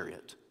their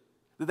chariot.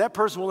 That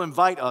person will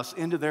invite us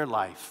into their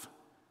life.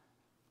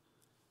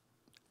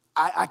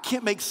 I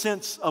can't make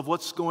sense of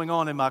what's going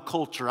on in my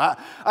culture.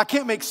 I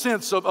can't make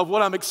sense of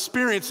what I'm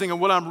experiencing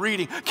and what I'm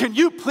reading. Can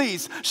you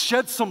please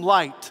shed some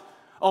light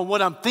on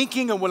what I'm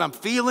thinking and what I'm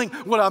feeling,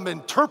 what I'm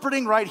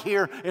interpreting right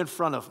here in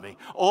front of me?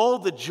 All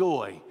the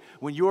joy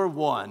when your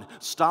one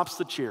stops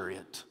the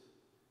chariot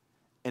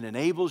and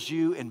enables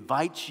you,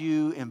 invites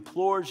you,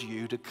 implores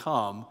you to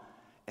come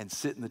and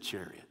sit in the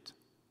chariot.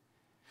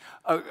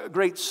 A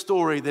great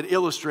story that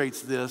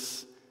illustrates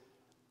this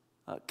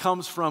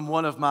comes from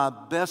one of my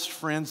best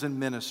friends in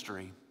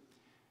ministry.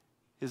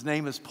 His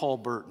name is Paul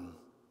Burton.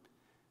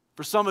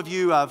 For some of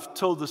you, I've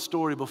told the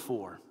story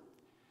before.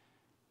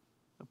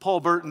 Paul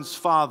Burton's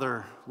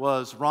father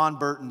was Ron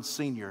Burton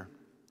Sr.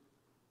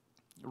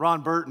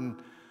 Ron Burton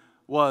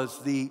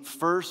was the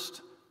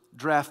first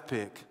draft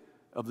pick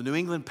of the New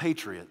England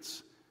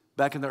Patriots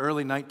back in the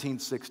early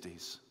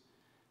 1960s.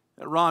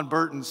 Ron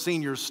Burton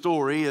Sr.'s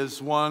story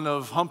is one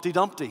of Humpty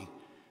Dumpty.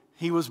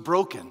 He was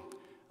broken.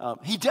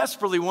 He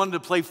desperately wanted to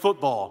play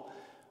football,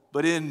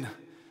 but in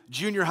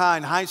junior high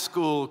and high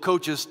school,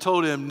 coaches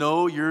told him,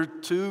 no, you're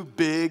too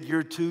big,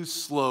 you're too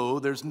slow,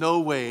 there's no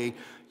way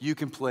you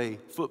can play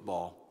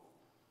football.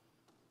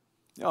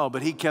 Oh,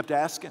 but he kept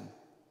asking,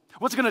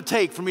 what's it going to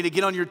take for me to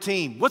get on your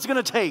team? What's it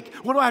going to take?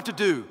 What do I have to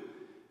do?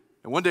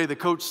 And one day the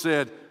coach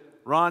said,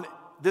 Ron,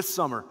 this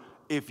summer,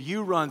 if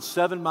you run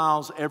 7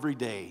 miles every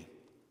day,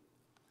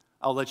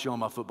 I'll let you on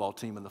my football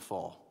team in the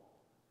fall.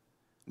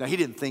 Now, he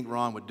didn't think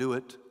Ron would do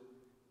it,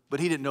 but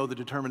he didn't know the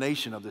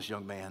determination of this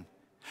young man.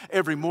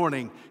 Every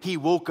morning, he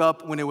woke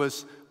up when it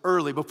was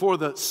early, before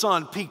the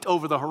sun peeked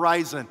over the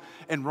horizon,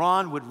 and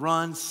Ron would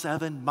run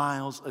 7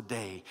 miles a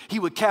day. He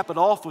would cap it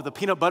off with a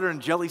peanut butter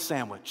and jelly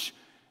sandwich.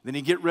 Then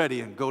he'd get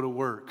ready and go to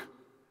work.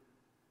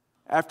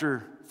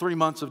 After 3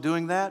 months of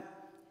doing that,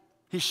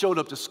 he showed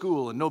up to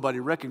school and nobody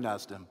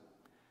recognized him.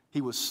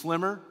 He was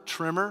slimmer,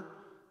 trimmer,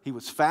 he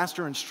was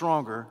faster and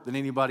stronger than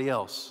anybody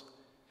else.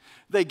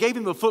 They gave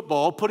him the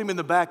football, put him in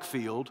the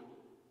backfield,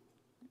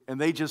 and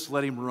they just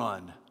let him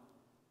run.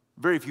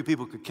 Very few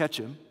people could catch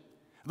him.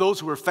 Those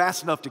who were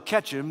fast enough to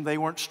catch him, they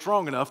weren't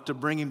strong enough to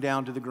bring him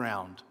down to the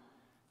ground.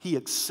 He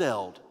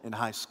excelled in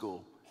high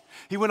school.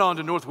 He went on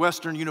to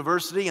Northwestern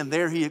University, and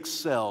there he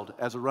excelled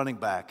as a running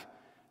back.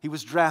 He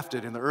was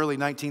drafted in the early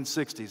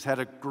 1960s, had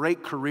a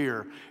great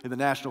career in the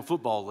National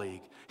Football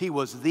League. He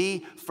was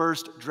the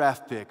first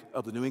draft pick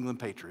of the New England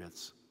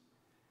Patriots.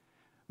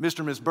 Mr.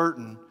 and Ms.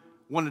 Burton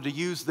wanted to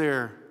use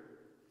their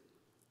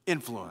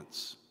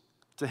influence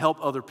to help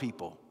other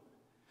people.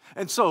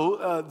 And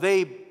so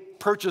they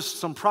purchased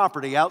some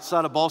property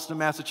outside of Boston,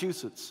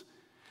 Massachusetts.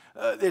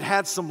 It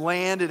had some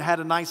land, it had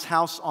a nice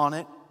house on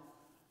it.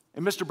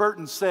 And Mr.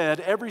 Burton said,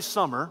 every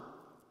summer,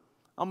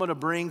 I'm going to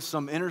bring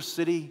some inner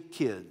city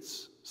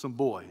kids, some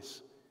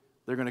boys.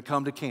 They're going to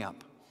come to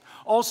camp.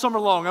 All summer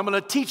long, I'm going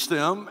to teach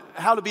them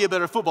how to be a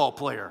better football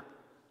player.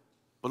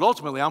 But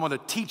ultimately, I'm going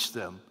to teach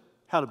them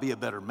how to be a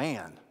better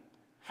man.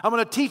 I'm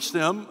going to teach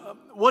them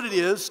what it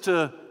is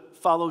to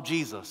follow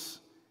Jesus.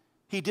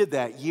 He did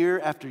that year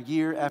after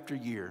year after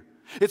year.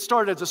 It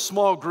started as a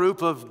small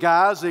group of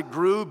guys. It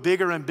grew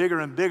bigger and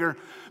bigger and bigger.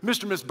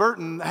 Mr. and Ms.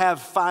 Burton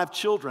have 5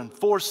 children,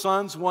 4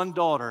 sons, 1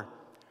 daughter.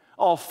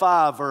 All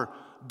 5 are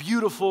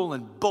beautiful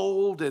and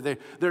bold.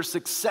 They're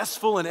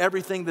successful in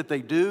everything that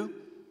they do.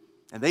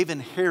 And they've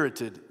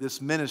inherited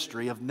this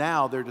ministry of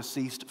now their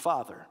deceased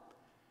father.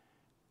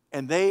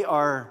 And they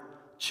are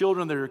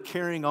children that are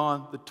carrying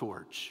on the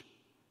torch.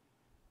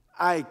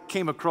 I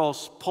came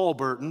across Paul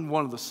Burton,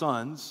 one of the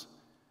sons,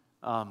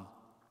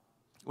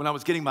 when I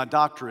was getting my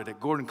doctorate at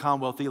Gordon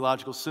Conwell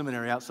Theological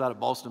Seminary outside of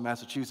Boston,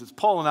 Massachusetts.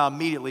 Paul and I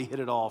immediately hit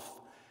it off.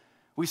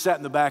 We sat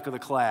in the back of the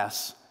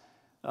class.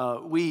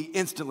 We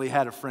instantly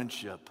had a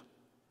friendship.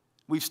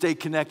 We've stayed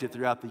connected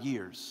throughout the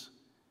years.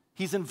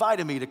 He's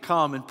invited me to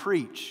come and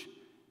preach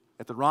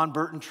at the Ron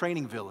Burton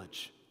Training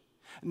Village.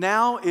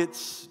 Now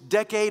it's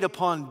decade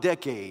upon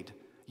decade,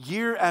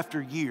 year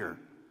after year,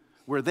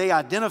 where they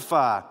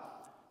identify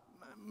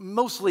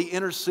mostly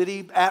inner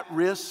city,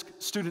 at-risk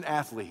student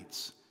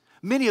athletes.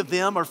 Many of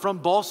them are from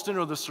Boston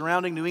or the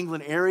surrounding New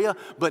England area,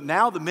 but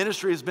now the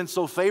ministry has been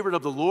so favored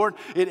of the Lord,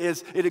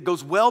 it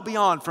goes well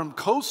beyond from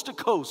coast to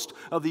coast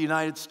of the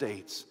United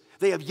States.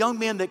 They have young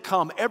men that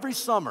come every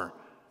summer,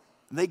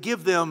 and they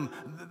give them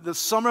the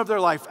summer of their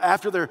life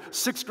after their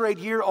 6th grade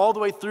year all the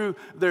way through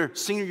their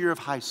senior year of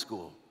high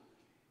school.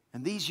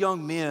 And these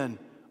young men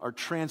are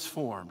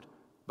transformed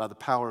by the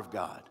power of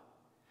God.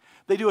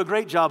 They do a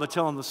great job of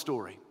telling the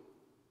story.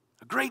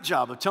 A great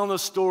job of telling the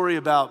story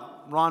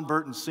about Ron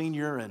Burton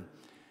Sr.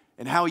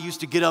 and how he used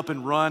to get up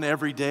and run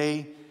every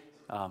day.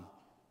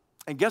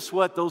 And guess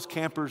what those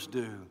campers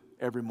do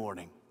every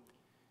morning?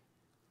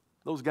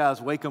 Those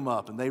guys wake them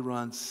up and they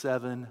run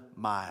 7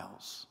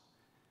 miles.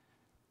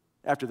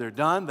 After they're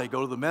done, they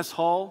go to the mess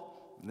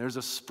hall and there's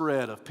a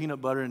spread of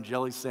peanut butter and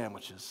jelly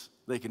sandwiches.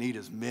 They can eat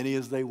as many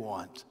as they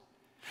want.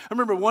 I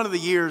remember one of the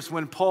years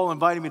when Paul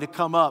invited me to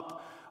come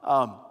up,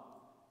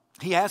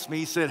 he asked me,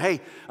 he said, hey,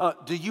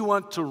 do you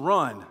want to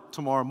run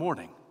tomorrow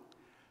morning?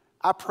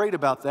 I prayed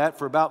about that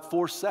for about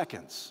 4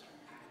 seconds.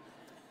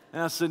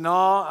 And I said,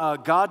 no,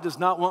 God does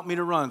not want me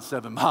to run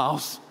 7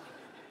 miles.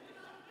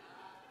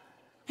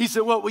 He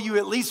said, well, will you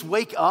at least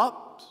wake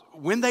up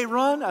when they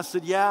run? I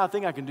said, yeah, I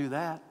think I can do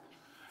that.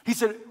 He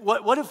said,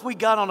 what if we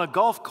got on a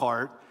golf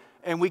cart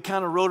and we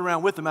kind of rode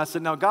around with them? I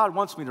said, no, God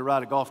wants me to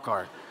ride a golf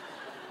cart.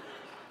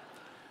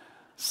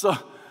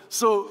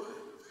 So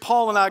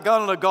Paul and I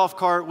got on a golf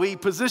cart. We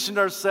positioned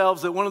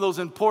ourselves at one of those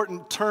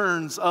important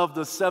turns of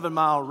the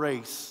 7-mile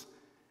race.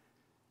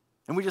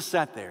 And we just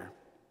sat there.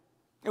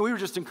 And we were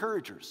just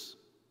encouragers.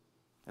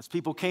 As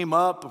people came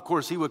up, of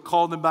course, he would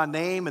call them by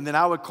name, and then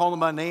I would call them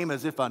by name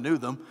as if I knew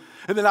them.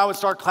 And then I would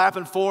start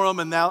clapping for them,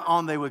 and now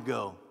on they would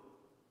go.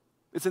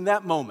 It's in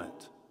that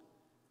moment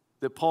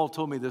that Paul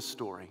told me this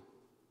story.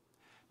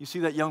 You see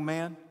that young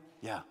man?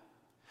 Yeah.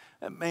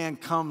 That man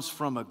comes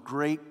from a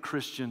great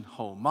Christian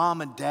home.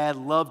 Mom and dad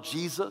love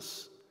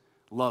Jesus,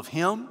 love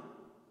him,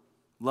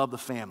 love the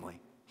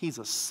family. He's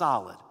a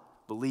solid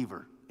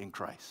believer in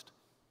Christ.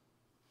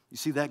 You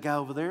see that guy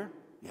over there?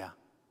 Yeah.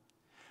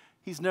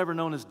 He's never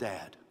known his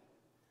dad.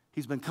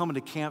 He's been coming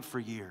to camp for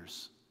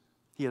years.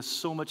 He has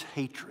so much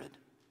hatred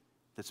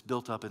that's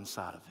built up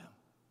inside of him.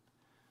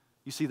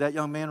 You see that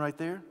young man right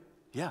there?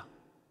 Yeah.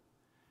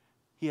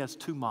 He has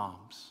 2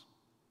 moms.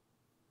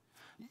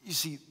 You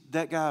see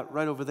that guy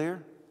right over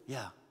there?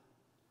 Yeah.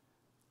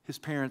 His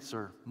parents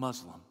are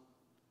Muslim.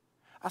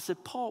 I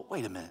said, Paul,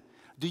 wait a minute.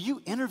 Do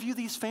you interview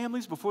these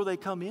families before they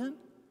come in?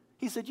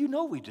 He said, you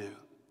know we do.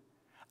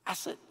 I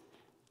said,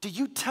 do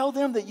you tell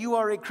them that you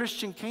are a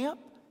Christian camp?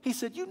 He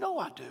said, you know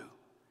I do.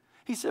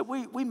 He said,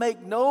 we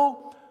make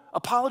no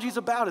apologies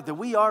about it, that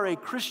we are a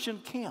Christian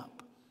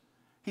camp.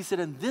 He said,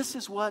 and this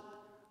is what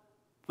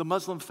the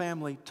Muslim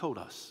family told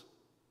us.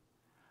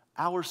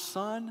 Our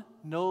son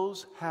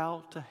knows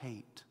how to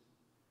hate.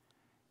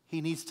 He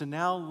needs to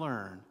now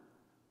learn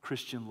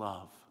Christian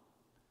love.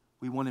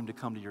 We want him to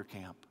come to your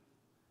camp.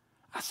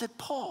 I said,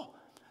 Paul,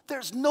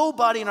 there's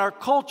nobody in our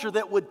culture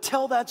that would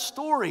tell that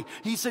story.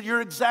 He said,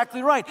 you're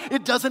exactly right.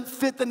 It doesn't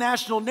fit the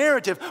national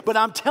narrative, but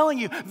I'm telling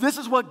you, this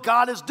is what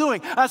God is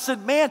doing. I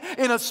said, man,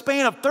 in a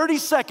span of 30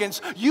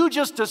 seconds, you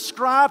just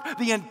described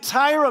the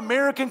entire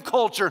American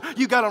culture.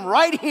 You got them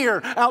right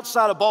here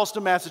outside of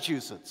Boston,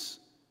 Massachusetts.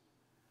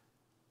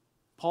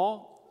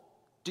 Paul,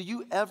 do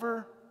you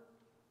ever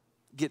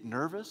get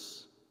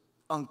nervous,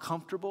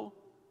 uncomfortable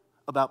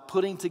about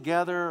putting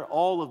together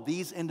all of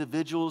these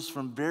individuals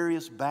from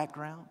various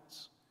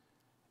backgrounds?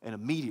 And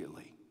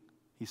immediately,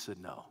 he said,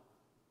 no.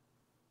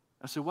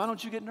 I said, why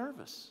don't you get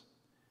nervous?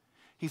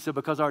 He said,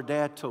 because our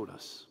dad told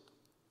us,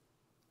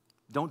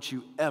 don't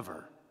you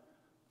ever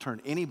turn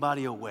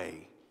anybody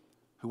away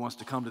who wants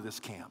to come to this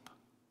camp.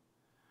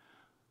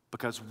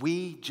 Because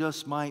we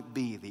just might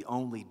be the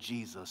only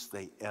Jesus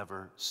they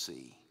ever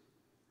see.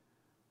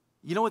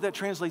 You know what that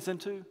translates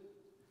into?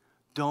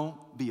 Don't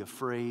be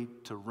afraid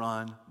to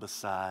run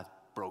beside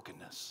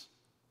brokenness.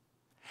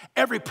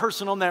 Every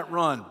person on that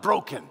run,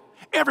 broken.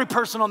 Every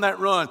person on that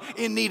run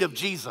in need of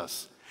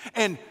Jesus.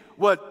 And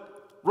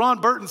what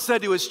Ron Burton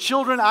said to his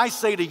children, I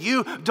say to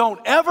you, don't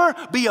ever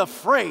be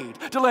afraid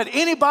to let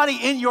anybody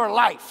in your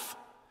life,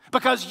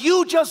 because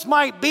you just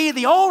might be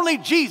the only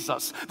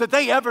Jesus that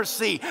they ever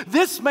see.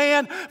 This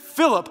man,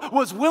 Philip,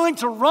 was willing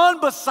to run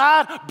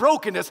beside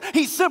brokenness.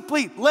 He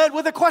simply led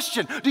with a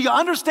question. Do you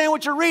understand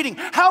what you're reading?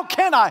 How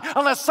can I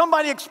unless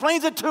somebody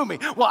explains it to me?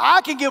 Well, I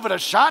can give it a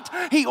shot.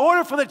 He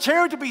ordered for the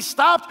chariot to be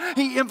stopped.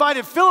 He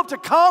invited Philip to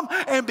come,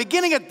 and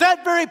beginning at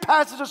that very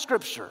passage of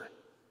Scripture,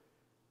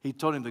 he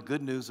told him the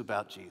good news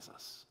about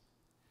Jesus.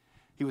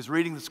 He was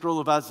reading the scroll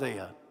of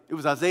Isaiah. It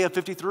was Isaiah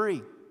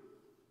 53.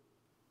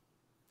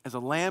 As a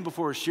lamb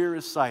before a shearer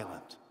is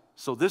silent,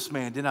 so this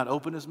man did not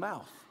open his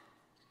mouth.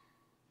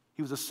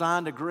 He was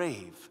assigned a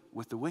grave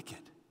with the wicked.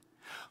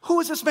 Who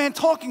is this man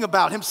talking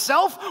about,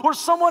 himself or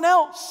someone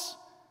else?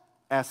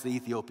 Asked the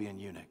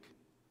Ethiopian eunuch.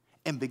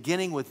 And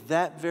beginning with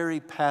that very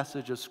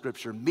passage of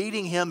Scripture,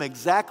 meeting him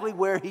exactly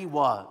where he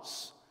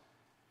was,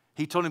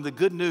 he told him the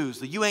good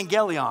news, the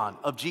euangelion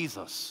of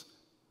Jesus.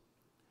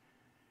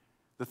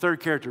 The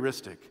third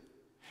characteristic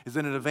is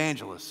that an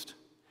evangelist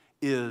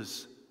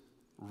is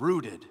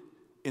rooted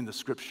in the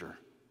Scripture,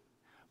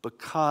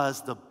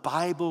 because the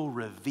Bible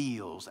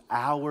reveals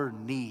our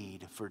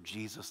need for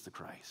Jesus the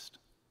Christ.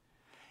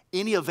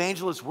 Any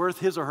evangelist worth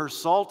his or her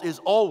salt is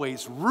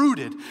always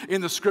rooted in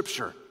the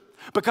Scripture,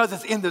 because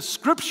it's in the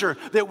Scripture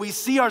that we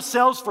see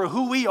ourselves for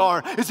who we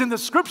are. It's in the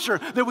Scripture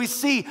that we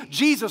see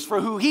Jesus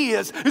for who he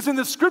is. It's in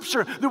the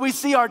Scripture that we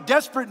see our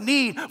desperate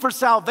need for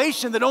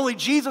salvation that only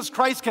Jesus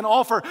Christ can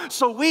offer.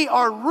 So we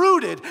are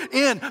rooted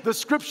in the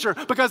Scripture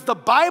because the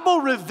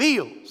Bible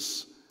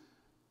reveals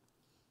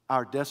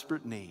our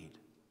desperate need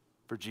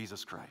for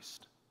Jesus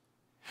Christ.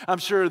 I'm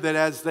sure that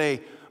as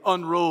they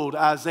unrolled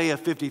Isaiah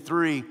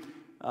 53,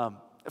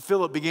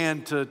 Philip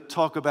began to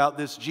talk about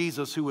this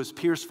Jesus who was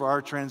pierced for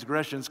our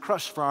transgressions,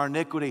 crushed for our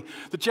iniquity.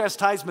 The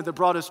chastisement that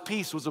brought us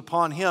peace was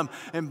upon him,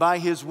 and by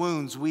his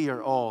wounds we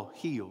are all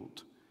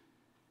healed.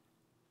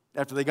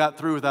 After they got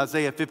through with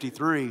Isaiah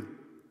 53,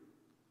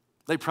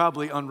 they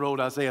probably unrolled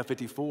Isaiah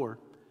 54,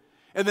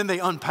 and then they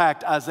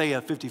unpacked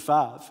Isaiah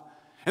 55.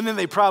 And then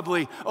they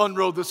probably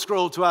unrolled the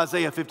scroll to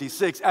Isaiah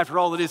 56. After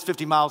all, it is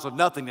 50 miles of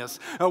nothingness.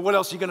 What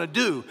else are you going to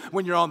do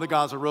when you're on the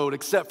Gaza Road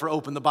except for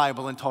open the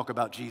Bible and talk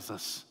about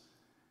Jesus?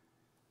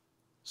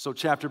 So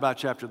chapter by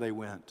chapter they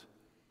went.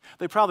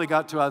 They probably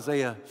got to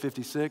Isaiah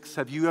 56.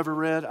 Have you ever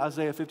read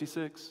Isaiah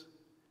 56?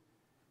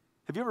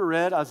 Have you ever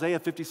read Isaiah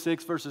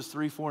 56 verses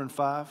 3, 4, and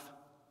 5?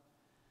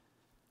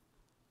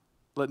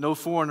 Let no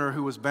foreigner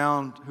who has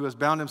bound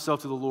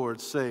himself to the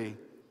Lord say,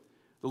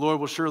 the Lord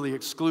will surely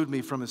exclude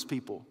me from his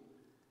people.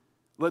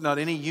 Let not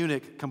any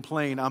eunuch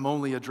complain, I'm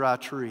only a dry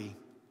tree.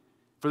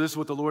 For this is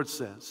what the Lord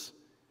says,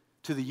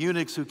 to the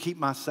eunuchs who keep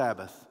my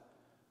Sabbath,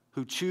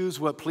 who choose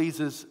what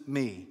pleases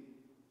me,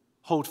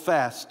 hold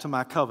fast to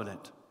my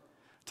covenant.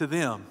 To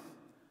them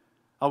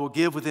I will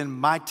give within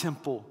my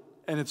temple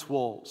and its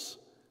walls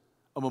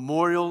a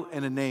memorial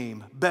and a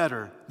name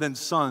better than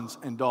sons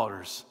and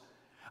daughters.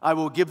 I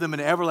will give them an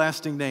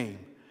everlasting name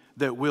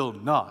that will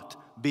not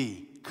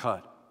be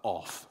cut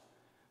off.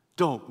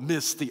 Don't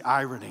miss the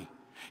irony.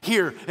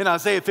 Here in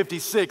Isaiah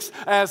 56,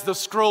 as the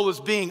scroll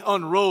is being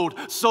unrolled,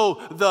 so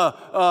the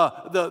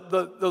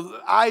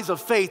eyes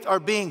of faith are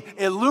being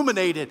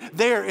illuminated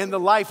there in the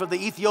life of the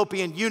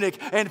Ethiopian eunuch.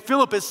 And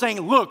Philip is saying,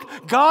 look,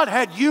 God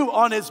had you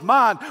on his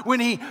mind when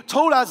he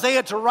told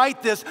Isaiah to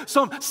write this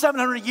some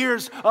 700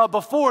 years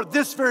before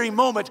this very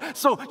moment.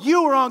 So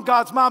you were on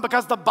God's mind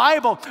because the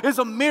Bible is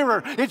a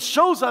mirror. It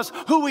shows us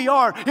who we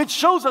are. It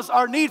shows us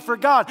our need for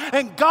God.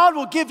 And God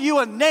will give you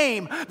a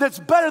name that's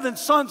better than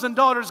sons and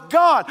daughters.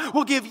 God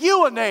will give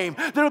you a name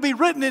that will be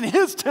written in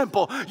his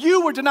temple.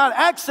 You were denied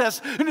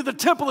access into the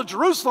temple of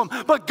Jerusalem,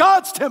 but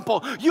God's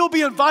temple you'll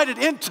be invited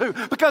into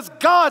because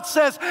God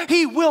says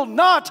he will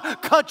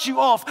not cut you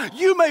off.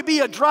 You may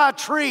be a dry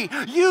tree.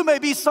 You may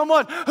be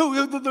someone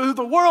who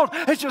the world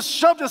has just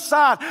shoved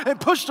aside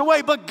and pushed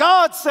away, but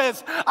God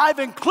says, I've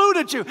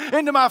included you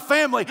into my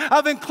family.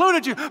 I've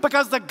included you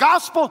because the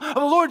gospel of the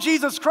Lord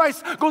Jesus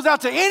Christ goes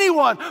out to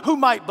anyone who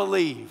might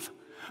believe.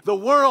 The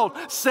world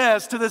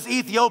says to this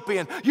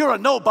Ethiopian, you're a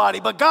nobody,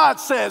 but God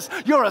says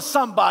you're a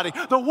somebody.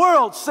 The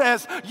world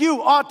says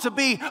you ought to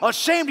be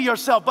ashamed of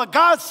yourself, but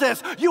God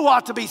says you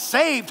ought to be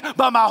saved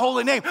by my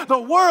holy name. The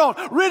world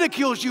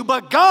ridicules you,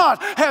 but God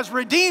has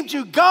redeemed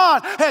you.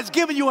 God has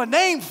given you a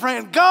name,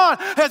 friend. God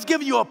has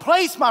given you a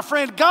place, my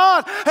friend.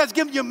 God has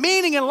given you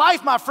meaning in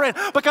life, my friend,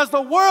 because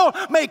the world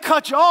may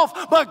cut you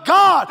off, but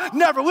God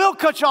never will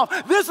cut you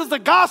off. This is the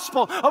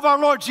gospel of our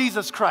Lord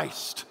Jesus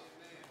Christ.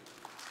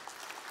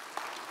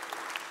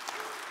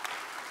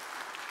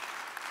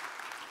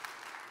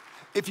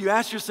 If you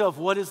ask yourself,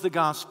 what is the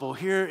gospel?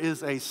 Here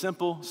is a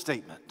simple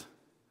statement.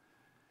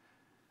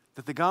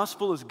 That the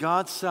gospel is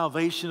God's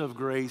salvation of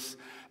grace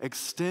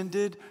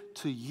extended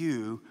to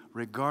you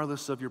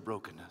regardless of your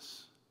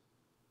brokenness.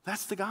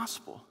 That's the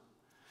gospel.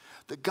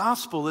 The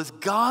gospel is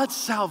God's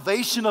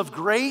salvation of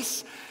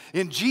grace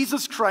in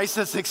Jesus Christ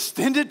that's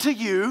extended to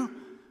you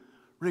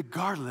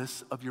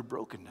regardless of your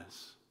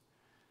brokenness.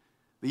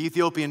 The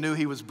Ethiopian knew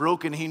he was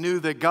broken. He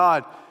knew that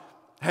God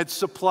had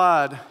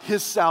supplied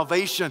his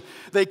salvation.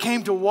 They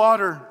came to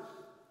water.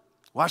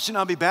 Why should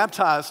I be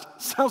baptized?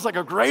 Sounds like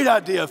a great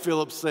idea,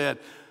 Philip said.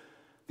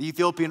 The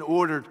Ethiopian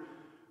ordered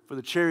for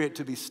the chariot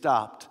to be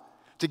stopped.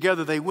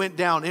 Together they went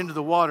down into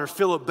the water.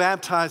 Philip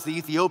baptized the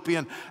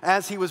Ethiopian.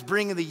 As he was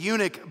bringing the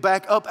eunuch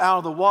back up out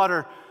of the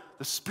water,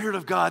 the Spirit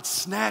of God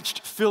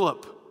snatched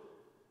Philip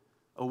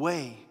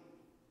away.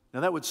 Now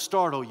that would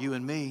startle you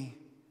and me,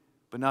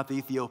 but not the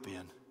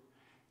Ethiopian.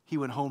 He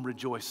went home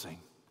rejoicing.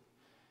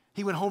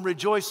 He went home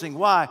rejoicing.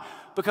 Why?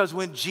 Because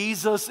when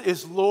Jesus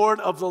is Lord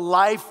of the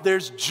life,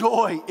 there's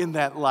joy in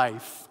that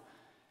life.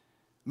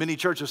 Many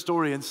church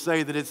historians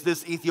say that it's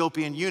this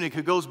Ethiopian eunuch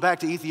who goes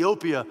back to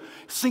Ethiopia,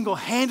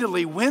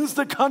 single-handedly wins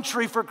the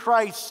country for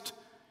Christ.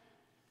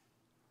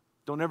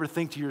 Don't ever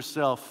think to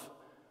yourself,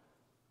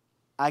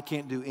 I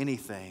can't do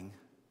anything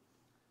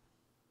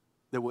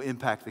that will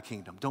impact the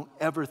kingdom. Don't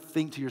ever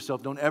think to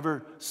yourself, don't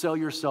ever sell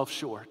yourself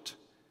short.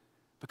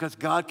 Because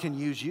God can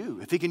use you.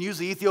 If he can use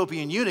the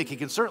Ethiopian eunuch, he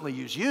can certainly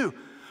use you.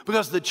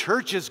 Because the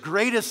church's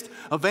greatest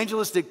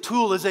evangelistic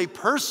tool is a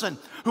person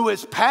who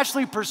is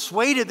passionately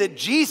persuaded that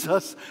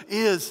Jesus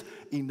is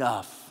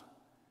enough.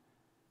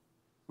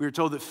 We are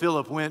told that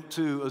Philip went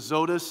to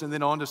Azotus and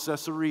then on to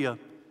Caesarea.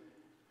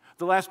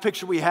 The last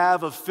picture we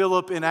have of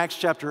Philip in Acts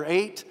chapter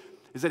 8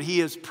 is that he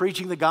is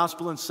preaching the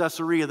gospel in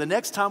Caesarea. The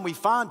next time we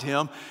find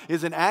him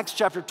is in Acts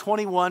chapter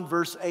 21,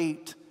 verse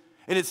 8.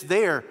 And it's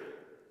there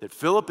that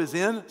Philip is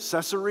in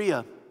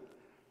Caesarea.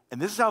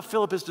 And this is how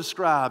Philip is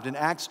described in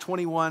Acts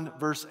 21,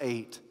 verse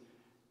 8.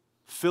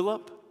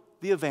 Philip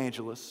the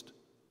evangelist,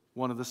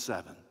 one of the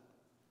 7.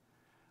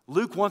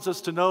 Luke wants us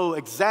to know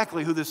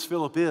exactly who this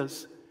Philip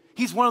is.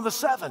 He's one of the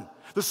 7.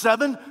 The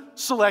 7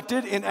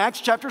 selected in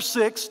Acts chapter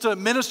 6 to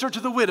minister to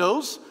the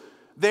widows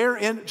there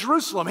in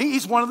Jerusalem.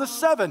 He's one of the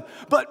 7.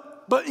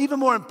 But even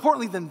more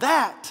importantly than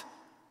that,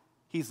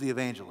 he's the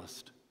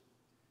evangelist.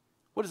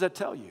 What does that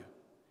tell you?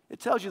 It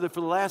tells you that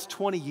for the last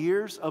 20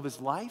 years of his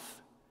life,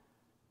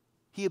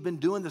 he had been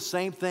doing the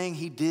same thing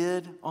he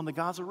did on the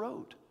Gaza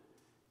Road.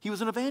 He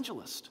was an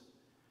evangelist.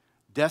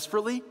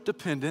 desperately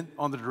dependent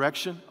on the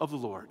direction of the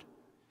Lord,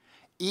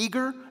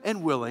 eager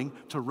and willing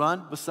to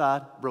run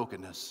beside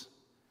brokenness,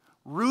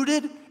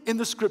 rooted in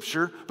the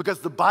Scripture because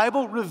the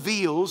Bible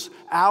reveals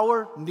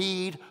our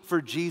need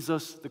for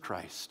Jesus the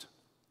Christ.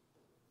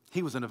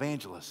 He was an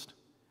evangelist.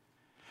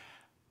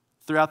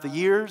 Throughout the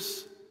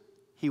years,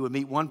 he would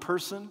meet one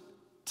person,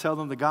 tell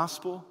them the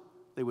gospel,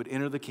 they would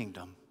enter the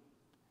kingdom.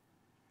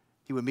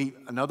 He would meet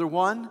another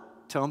one,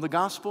 tell them the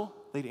gospel,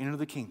 they'd enter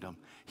the kingdom.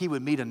 He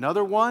would meet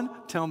another one,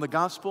 tell them the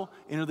gospel,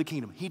 enter the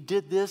kingdom. He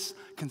did this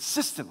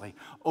consistently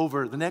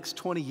over the next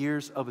 20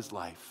 years of his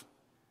life.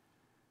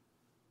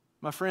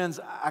 My friends,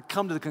 I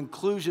come to the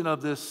conclusion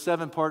of this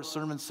 7-part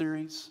sermon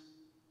series.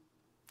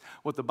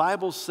 What the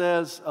Bible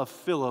says of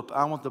Philip,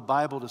 I want the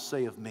Bible to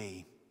say of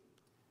me.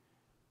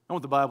 I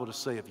want the Bible to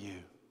say of you.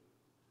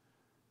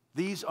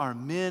 These are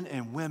men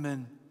and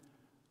women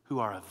who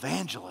are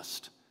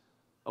evangelists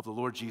of the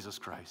Lord Jesus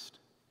Christ.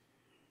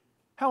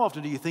 How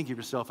often do you think of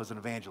yourself as an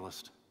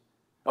evangelist?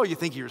 Oh, you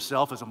think of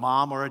yourself as a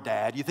mom or a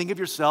dad. You think of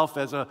yourself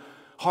as a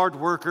hard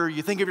worker.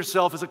 You think of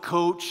yourself as a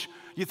coach.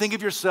 You think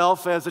of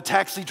yourself as a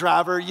taxi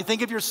driver. You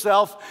think of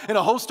yourself in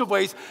a host of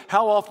ways.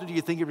 How often do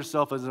you think of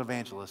yourself as an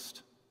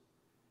evangelist?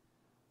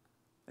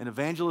 An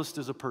evangelist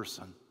is a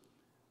person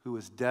who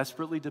is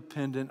desperately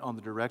dependent on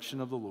the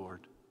direction of the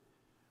Lord,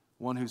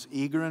 one who's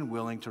eager and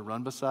willing to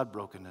run beside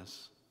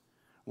brokenness,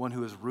 one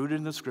who is rooted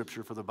in the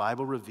Scripture, for the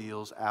Bible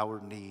reveals our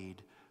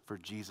need for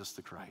Jesus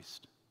the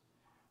Christ.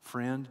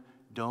 Friend,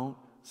 don't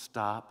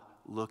stop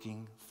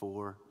looking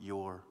for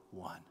your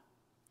one.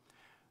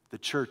 The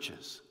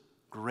church's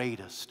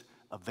greatest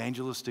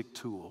evangelistic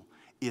tool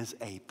is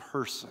a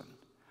person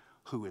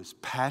who is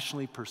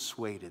passionately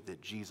persuaded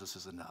that Jesus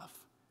is enough.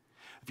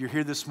 If you're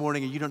here this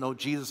morning and you don't know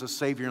Jesus as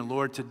Savior and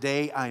Lord,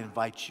 today I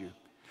invite you.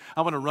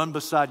 I want to run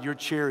beside your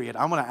chariot.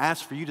 I want to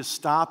ask for you to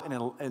stop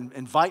and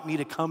invite me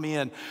to come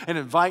in and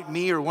invite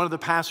me or one of the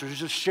pastors to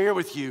just share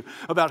with you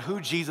about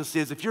who Jesus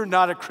is. If you're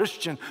not a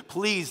Christian,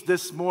 please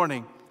this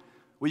morning,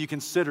 will you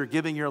consider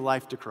giving your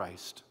life to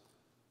Christ?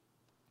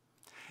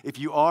 If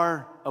you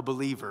are a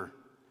believer,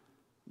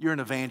 you're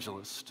an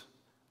evangelist.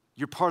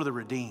 You're part of the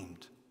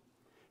redeemed.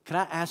 Can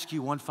I ask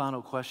you one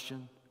final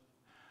question?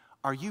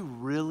 Are you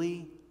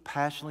really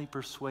passionately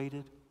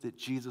persuaded that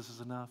Jesus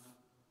is enough?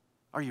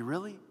 Are you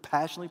really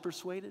passionately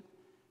persuaded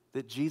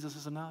that Jesus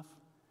is enough?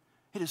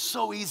 It is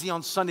so easy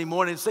on Sunday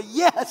morning to say,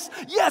 yes,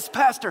 yes,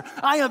 Pastor,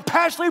 I am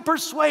passionately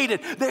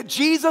persuaded that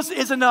Jesus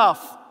is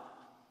enough.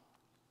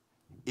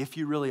 If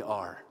you really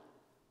are,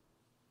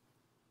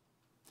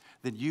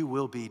 then you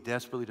will be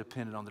desperately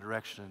dependent on the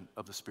direction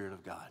of the Spirit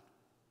of God.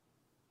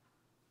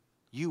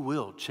 You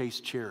will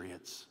chase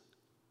chariots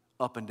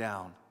up and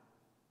down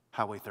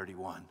Highway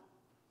 31.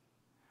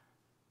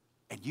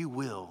 And you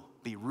will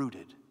be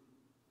rooted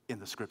in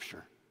the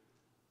Scripture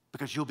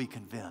because you'll be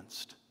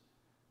convinced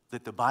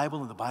that the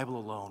Bible and the Bible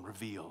alone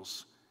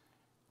reveals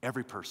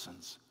every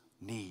person's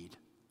need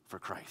for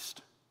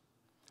Christ.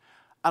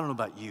 I don't know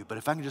about you, but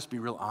if I can just be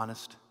real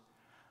honest,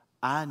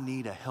 I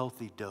need a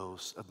healthy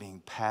dose of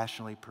being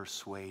passionately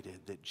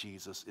persuaded that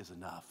Jesus is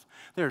enough.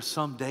 There are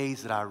some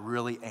days that I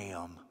really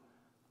am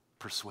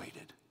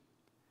persuaded.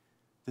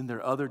 Then there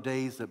are other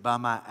days that by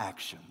my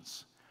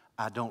actions,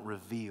 I don't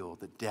reveal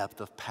the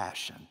depth of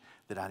passion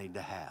that I need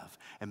to have.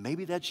 And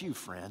maybe that's you,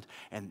 friend.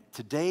 And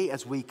today,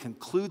 as we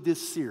conclude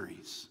this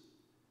series,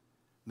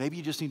 maybe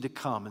you just need to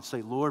come and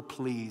say, Lord,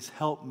 please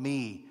help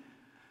me.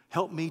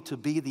 Help me to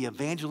be the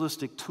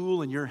evangelistic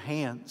tool in your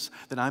hands,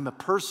 that I'm a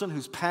person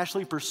who's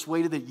passionately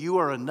persuaded that you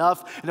are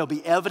enough, and it'll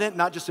be evident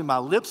not just in my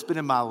lips, but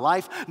in my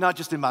life, not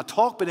just in my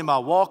talk, but in my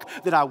walk,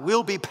 that I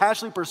will be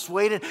passionately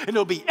persuaded, and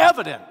it'll be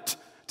evident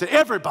to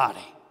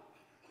everybody.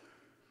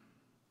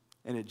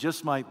 And it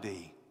just might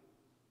be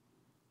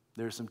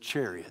there are some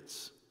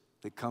chariots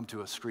that come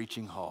to a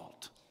screeching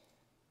halt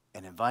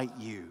and invite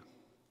you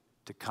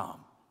to come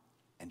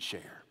and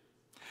share.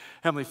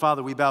 Heavenly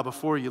Father, we bow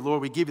before you.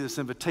 Lord, we give you this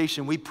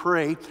invitation. We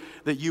pray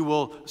that you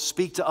will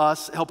speak to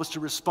us, help us to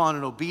respond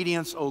in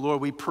obedience. Oh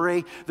Lord, we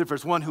pray that if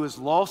there's one who is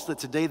lost, that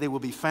today they will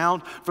be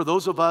found. For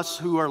those of us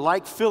who are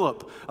like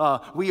Philip,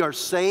 we are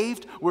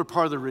saved, we're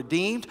part of the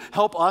redeemed.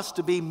 Help us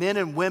to be men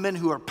and women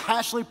who are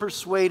passionately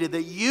persuaded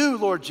that you,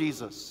 Lord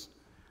Jesus,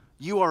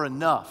 you are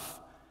enough,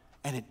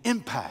 and it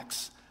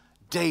impacts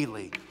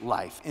daily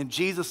life. In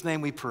Jesus'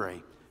 name we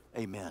pray,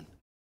 amen.